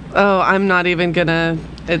me. Oh, I'm not even gonna...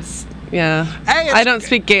 It's... Yeah. Hey, I don't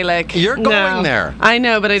speak Gaelic. You're going there. I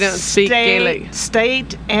know, but I don't speak Gaelic.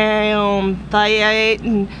 State and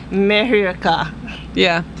America.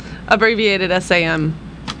 Yeah. Abbreviated SAM.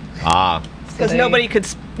 Ah. Because nobody could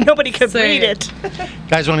read it.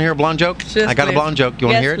 Guys, want to hear a blonde joke? Yes, I got please. a blonde joke. You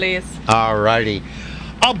want to hear it? Yes, please. All righty.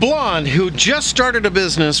 A blonde who just started a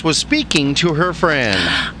business was speaking to her friend.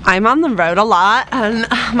 I'm on the road a lot, and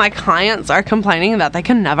my clients are complaining that they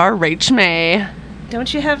can never reach me.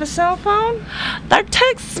 Don't you have a cell phone? They're too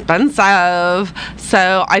expensive.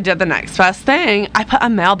 So I did the next best thing. I put a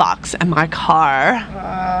mailbox in my car.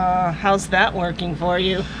 How's that working for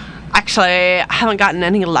you? Actually, I haven't gotten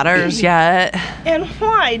any letters yet. And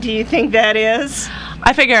why do you think that is?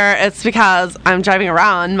 I figure it's because I'm driving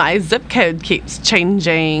around. My zip code keeps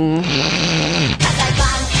changing.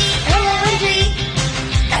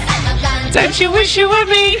 Don't you wish you were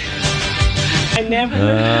me? I never.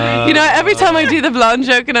 You know, every time I do the blonde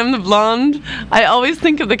joke and I'm the blonde, I always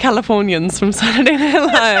think of the Californians from Saturday Night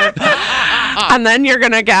Live. And then you're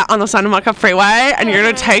going to get on the Santa Monica Freeway, and you're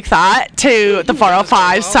going to take that to the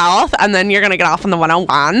 405 South, and then you're going to get off on the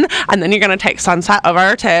 101, and then you're going to take Sunset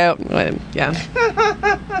over to,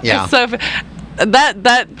 Yeah. So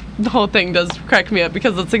that whole thing does crack me up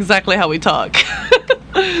because it's exactly how we talk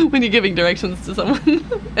when you're giving directions to someone.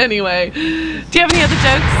 Anyway, do you have any other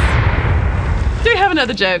jokes? Do you have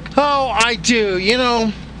another joke? Oh, I do. You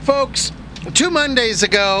know, folks, 2 Mondays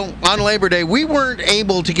ago on Labor Day, we weren't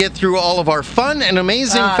able to get through all of our fun and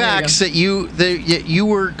amazing facts that you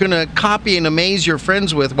were going to copy and amaze your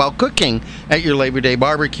friends with while cooking at your Labor Day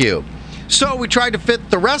barbecue. So we tried to fit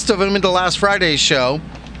the rest of them into last Friday's show,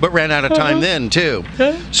 but ran out of time then, too.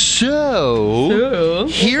 So,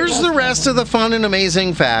 here's the rest of the fun and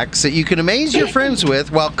amazing facts that you can amaze your friends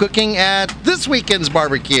with while cooking at this weekend's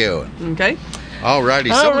barbecue. Okay. Alrighty.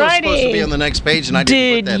 Someone was supposed to be on the next page, and I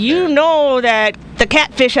didn't put that Did you know that the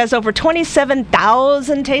catfish has over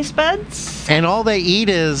 27,000 taste buds? And all they eat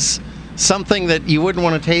is something that you wouldn't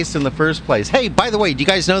want to taste in the first place. Hey, by the way, do you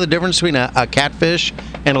guys know the difference between a catfish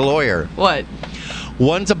and a lawyer? What?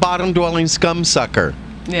 One's a bottom-dwelling scum sucker.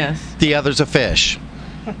 Yes. The other's a fish.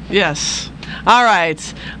 Yes. All right.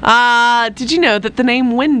 Did you know that the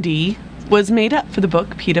name Wendy was made up for the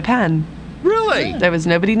book Peter Pan? Really? There was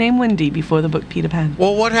nobody named Wendy before the book Peter Pan.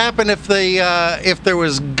 Well, what happened if there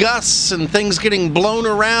was gusts and things getting blown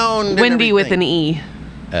around? Wendy with an E.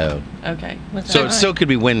 Oh. Okay. So it still could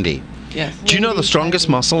be windy. Yes. Do you know the strongest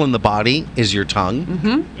muscle in the body is your tongue?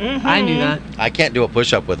 Mm-hmm. I knew that. I can't do a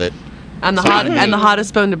push-up with it. And the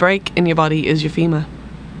hottest bone to break in your body is your femur.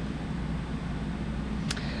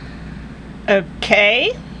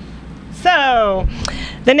 Okay. So,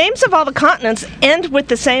 the names of all the continents end with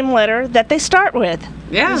the same letter that they start with.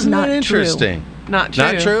 Yeah. It's not interesting. True. Not true.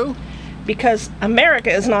 Not true? Because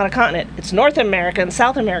America is not a continent. It's North America and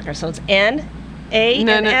South America. So it's N, A,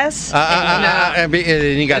 and S. And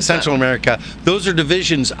you got Central America. Those are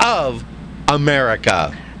divisions of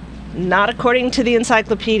America. Not according to the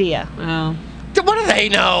encyclopedia. Oh. What do they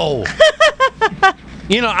know?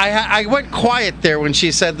 You know, I went quiet there when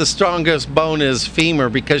she said the strongest bone is femur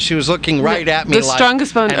because she was looking right at me. The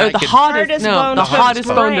strongest bone, or the hottest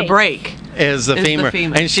bone to break is the femur.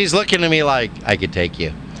 And she's looking at me like, I could take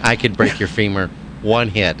you. I could break your femur. One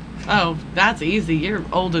hit. Oh, that's easy. You're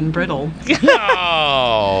old and brittle.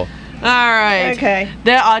 No. All right. Okay.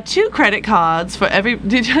 There are 2 credit cards for every.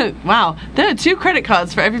 Wow. There are 2 credit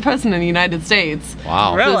cards for every person in the United States.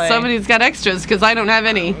 Wow. Really? So somebody's got extras because I don't have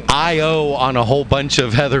any. I owe on a whole bunch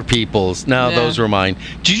of other people's. No, those were mine.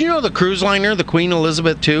 Did you know the cruise liner, the Queen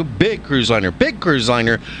Elizabeth II, big cruise liner,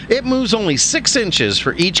 it moves only 6 inches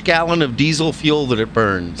for each gallon of diesel fuel that it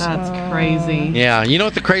burns. That's crazy. Yeah. You know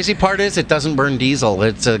what the crazy part is? It doesn't burn diesel.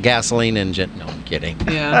 It's a gasoline engine. No, I'm kidding.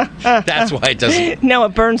 Yeah. That's why it doesn't. No,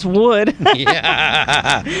 it burns wood.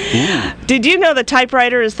 Yeah. Did you know the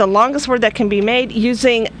typewriter is the longest word that can be made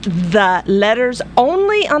using the letters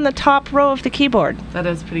only on the top row of the keyboard? That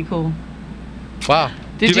is pretty cool. Wow.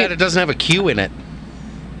 Too bad it doesn't have a Q in it.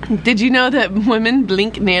 Did you know that women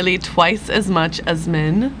blink nearly twice as much as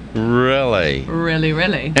men? Really? Really,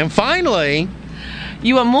 really. And finally,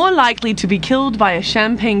 you are more likely to be killed by a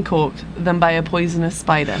champagne cork than by a poisonous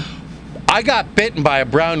spider. I got bitten by a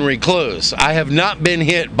brown recluse. I have not been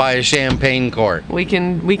hit by a champagne cork. We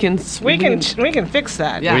can fix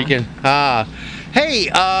that. Yeah. We can. Hey,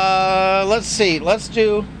 let's see. Let's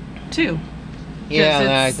do 2.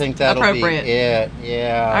 Yeah, I think that'll appropriate. be it.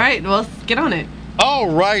 Yeah. All right, well, let's get on it.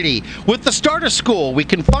 Alrighty. With the start of school, we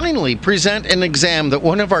can finally present an exam that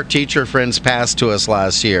one of our teacher friends passed to us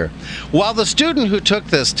last year. While the student who took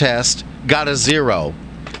this test got a 0,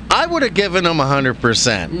 I would have given them 100%.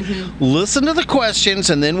 Mm-hmm. Listen to the questions,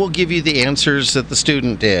 and then we'll give you the answers that the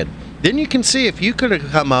student did. Then you can see if you could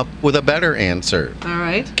have come up with a better answer. All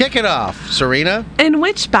right. Kick it off, Serena. In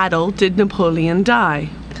which battle did Napoleon die?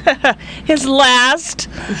 His last.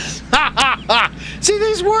 See,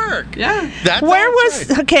 these work. Yeah. Where was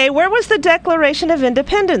the Declaration of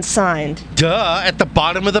Independence signed? Duh, at the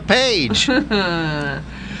bottom of the page. The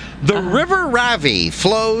River Ravi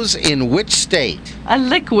flows in which state? A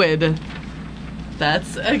liquid.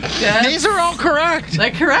 These are all correct.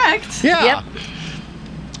 They're correct. Yeah. Yep.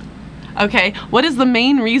 Okay, what is the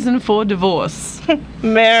main reason for divorce?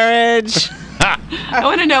 Marriage. I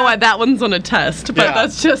want to know why that one's on a test, but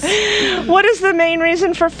that's just... What is the main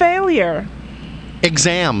reason for failure?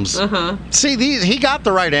 Exams. See, he got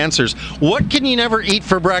the right answers. What can you never eat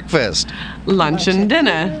for breakfast? Lunch and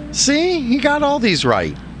dinner. See, he got all these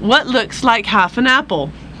right. What looks like half an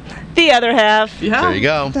apple? The other half. Yeah. There you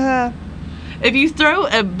go. If you throw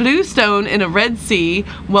a blue stone in a Red Sea,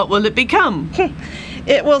 what will it become?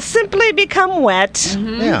 It will simply become wet.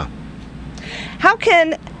 Yeah. How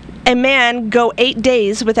can a man go 8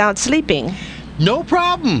 days without sleeping? No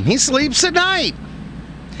problem. He sleeps at night.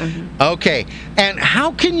 Okay. And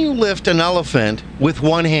how can you lift an elephant with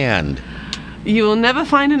one hand? You will never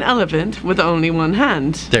find an elephant with only one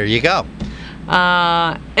hand. There you go.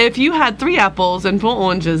 If you had 3 apples and 4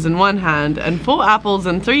 oranges in one hand and 4 apples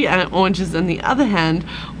and 3 oranges in the other hand,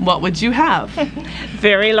 what would you have?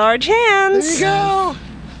 Very large hands. There you go.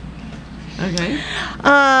 Okay.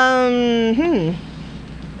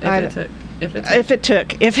 If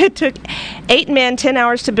it took 8 men 10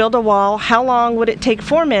 hours to build a wall, how long would it take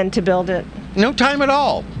 4 men to build it? No time at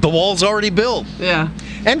all. The wall's already built. Yeah.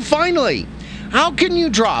 And finally, how can you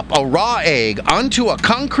drop a raw egg onto a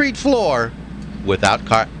concrete floor without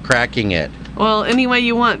cracking it? Well, any way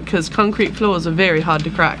you want, because concrete floors are very hard to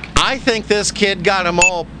crack. I think this kid got them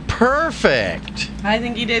all perfect. I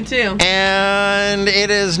think he did too. And it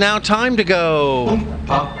is now time to go.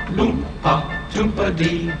 Oompa, loompa,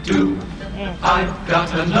 doompa-dee-doo. I've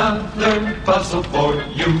got another puzzle for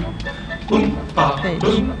you. Oompa,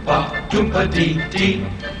 loompa, doompa-dee-dee.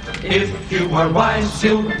 If you are wise,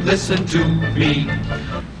 you'll listen to me.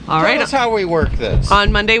 All right. Tell us how we work this.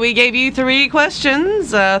 On Monday, we gave you 3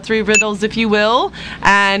 questions, 3 riddles, if you will,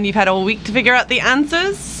 and you've had a week to figure out the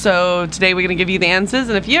answers. So today, we're going to give you the answers,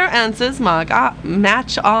 and if your answers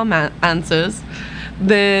match our answers,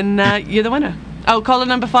 then you're the winner. Oh, caller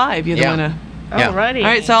number 5, you're the winner. Yeah. Alrighty. All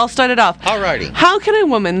right, so I'll start it off. Alrighty. How can a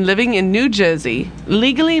woman living in New Jersey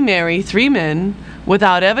legally marry 3 men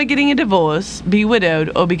without ever getting a divorce, be widowed,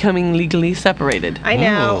 or becoming legally separated? I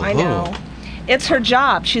know. It's her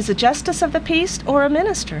job. She's a justice of the peace or a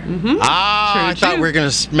minister. I thought we were going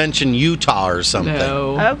to mention Utah or something.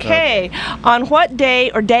 No. Okay. On what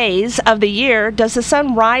day or days of the year does the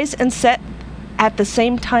sun rise and set at the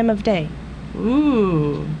same time of day?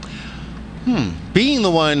 Ooh. Being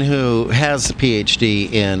the one who has the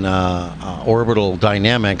PhD in orbital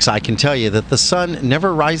dynamics, I can tell you that the sun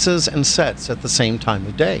never rises and sets at the same time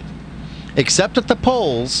of day. Except at the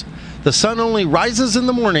poles, the sun only rises in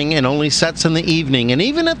the morning and only sets in the evening. And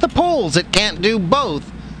even at the poles, it can't do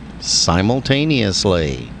both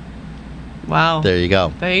simultaneously. Wow. There you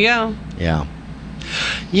go. There you go. Yeah.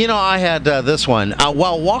 You know, I had this one.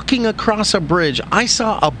 While walking across a bridge, I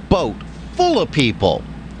saw a boat full of people.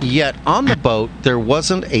 Yet on the boat, there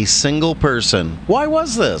wasn't a single person. Why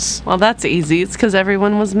was this? Well, that's easy. It's because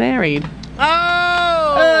everyone was married.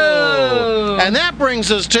 Oh! And that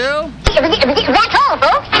brings us to... That's all,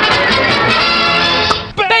 folks.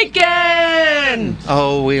 Bacon!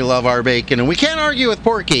 Oh, we love our bacon, and we can't argue with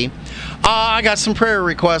Porky. I got some prayer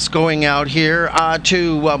requests going out here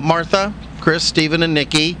to Martha, Chris, Stephen, and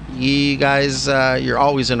Nikki. You guys, you're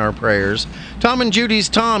always in our prayers. Tom and Judy's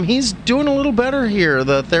Tom, he's doing a little better here.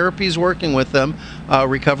 The therapy's working with them,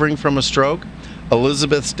 recovering from a stroke.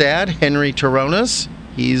 Elizabeth's dad, Henry Taronis,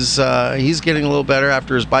 he's getting a little better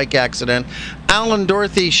after his bike accident. Alan,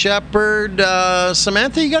 Dorothy, Shepard,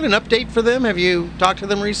 Samantha, you got an update for them? Have you talked to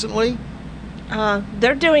them recently?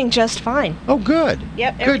 They're doing just fine. Oh, good.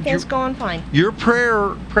 Yep, Good. everything's going fine. Your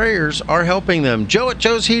prayers are helping them. Joe at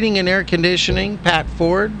Joe's Heating and Air Conditioning, Pat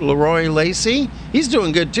Ford, Leroy Lacey. He's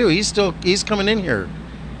doing good too. He's coming in here.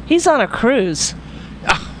 He's on a cruise.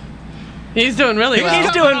 He's doing really well.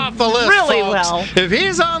 He's doing off the list, really folks. well. If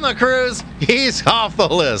he's on the cruise, he's off the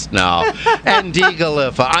list now. And D.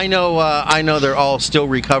 Galiffa, I know they're all still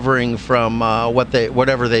recovering from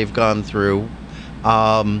whatever they've gone through.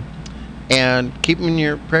 And keep them in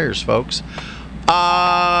your prayers, folks.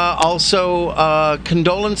 Also,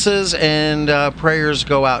 condolences and prayers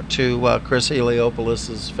go out to Chris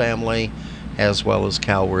Heliopoulos' family, as well as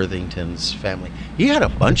Cal Worthington's family. He had a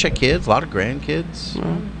bunch of kids, a lot of grandkids.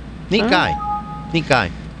 Neat guy.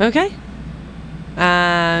 Okay.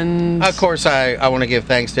 And of course, I want to give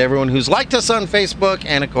thanks to everyone who's liked us on Facebook,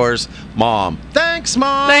 and of course, Mom. Thanks,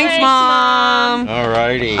 Mom. Thanks, Mom. All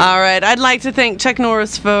righty. All right. I'd like to thank Chuck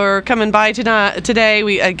Norris for coming by today.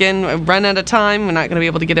 We, again, run out of time. We're not going to be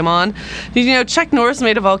able to get him on. Did you know Chuck Norris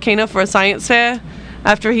made a volcano for a science fair?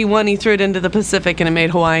 After he won, he threw it into the Pacific, and it made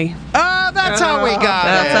Hawaii. That's how we got it.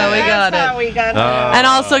 That's how we got it. And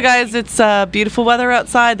also, guys, it's beautiful weather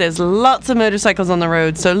outside. There's lots of motorcycles on the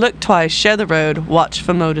road, so look twice, share the road, watch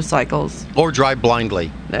for motorcycles. Or drive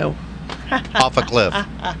blindly. No. Off a cliff.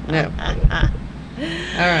 No.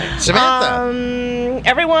 All right. Samantha.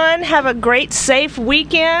 Everyone, have a great, safe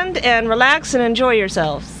weekend, and relax and enjoy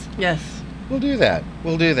yourselves. Yes. We'll do that.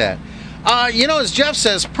 As Jeff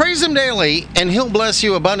says, praise him daily, and he'll bless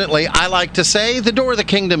you abundantly. I like to say the door of the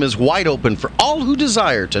kingdom is wide open for all who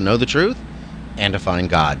desire to know the truth and to find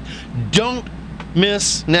God. Don't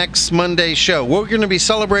miss next Monday's show. We're going to be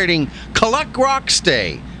celebrating Collect Rocks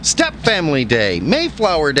Day, Step Family Day,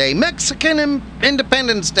 Mayflower Day, Mexican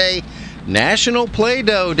Independence Day, National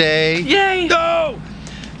Play-Doh Day. Yay! Go!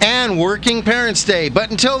 And Working Parents Day.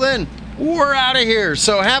 But until then, we're out of here.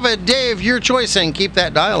 So have a day of your choice and keep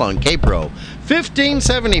that dial on KPRO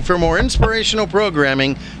 1570 for more inspirational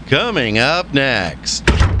programming coming up next.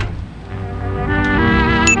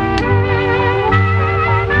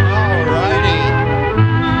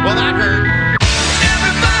 Well, that hurt.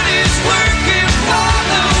 Everybody's working for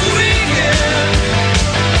the weekend.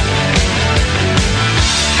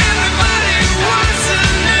 Everybody wants a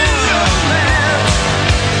new romance.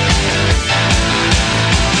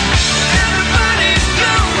 Everybody's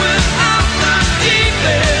going off the deep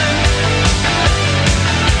end.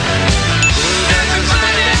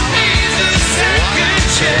 Everybody needs a second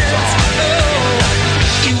chance. Oh,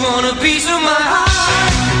 you want a piece of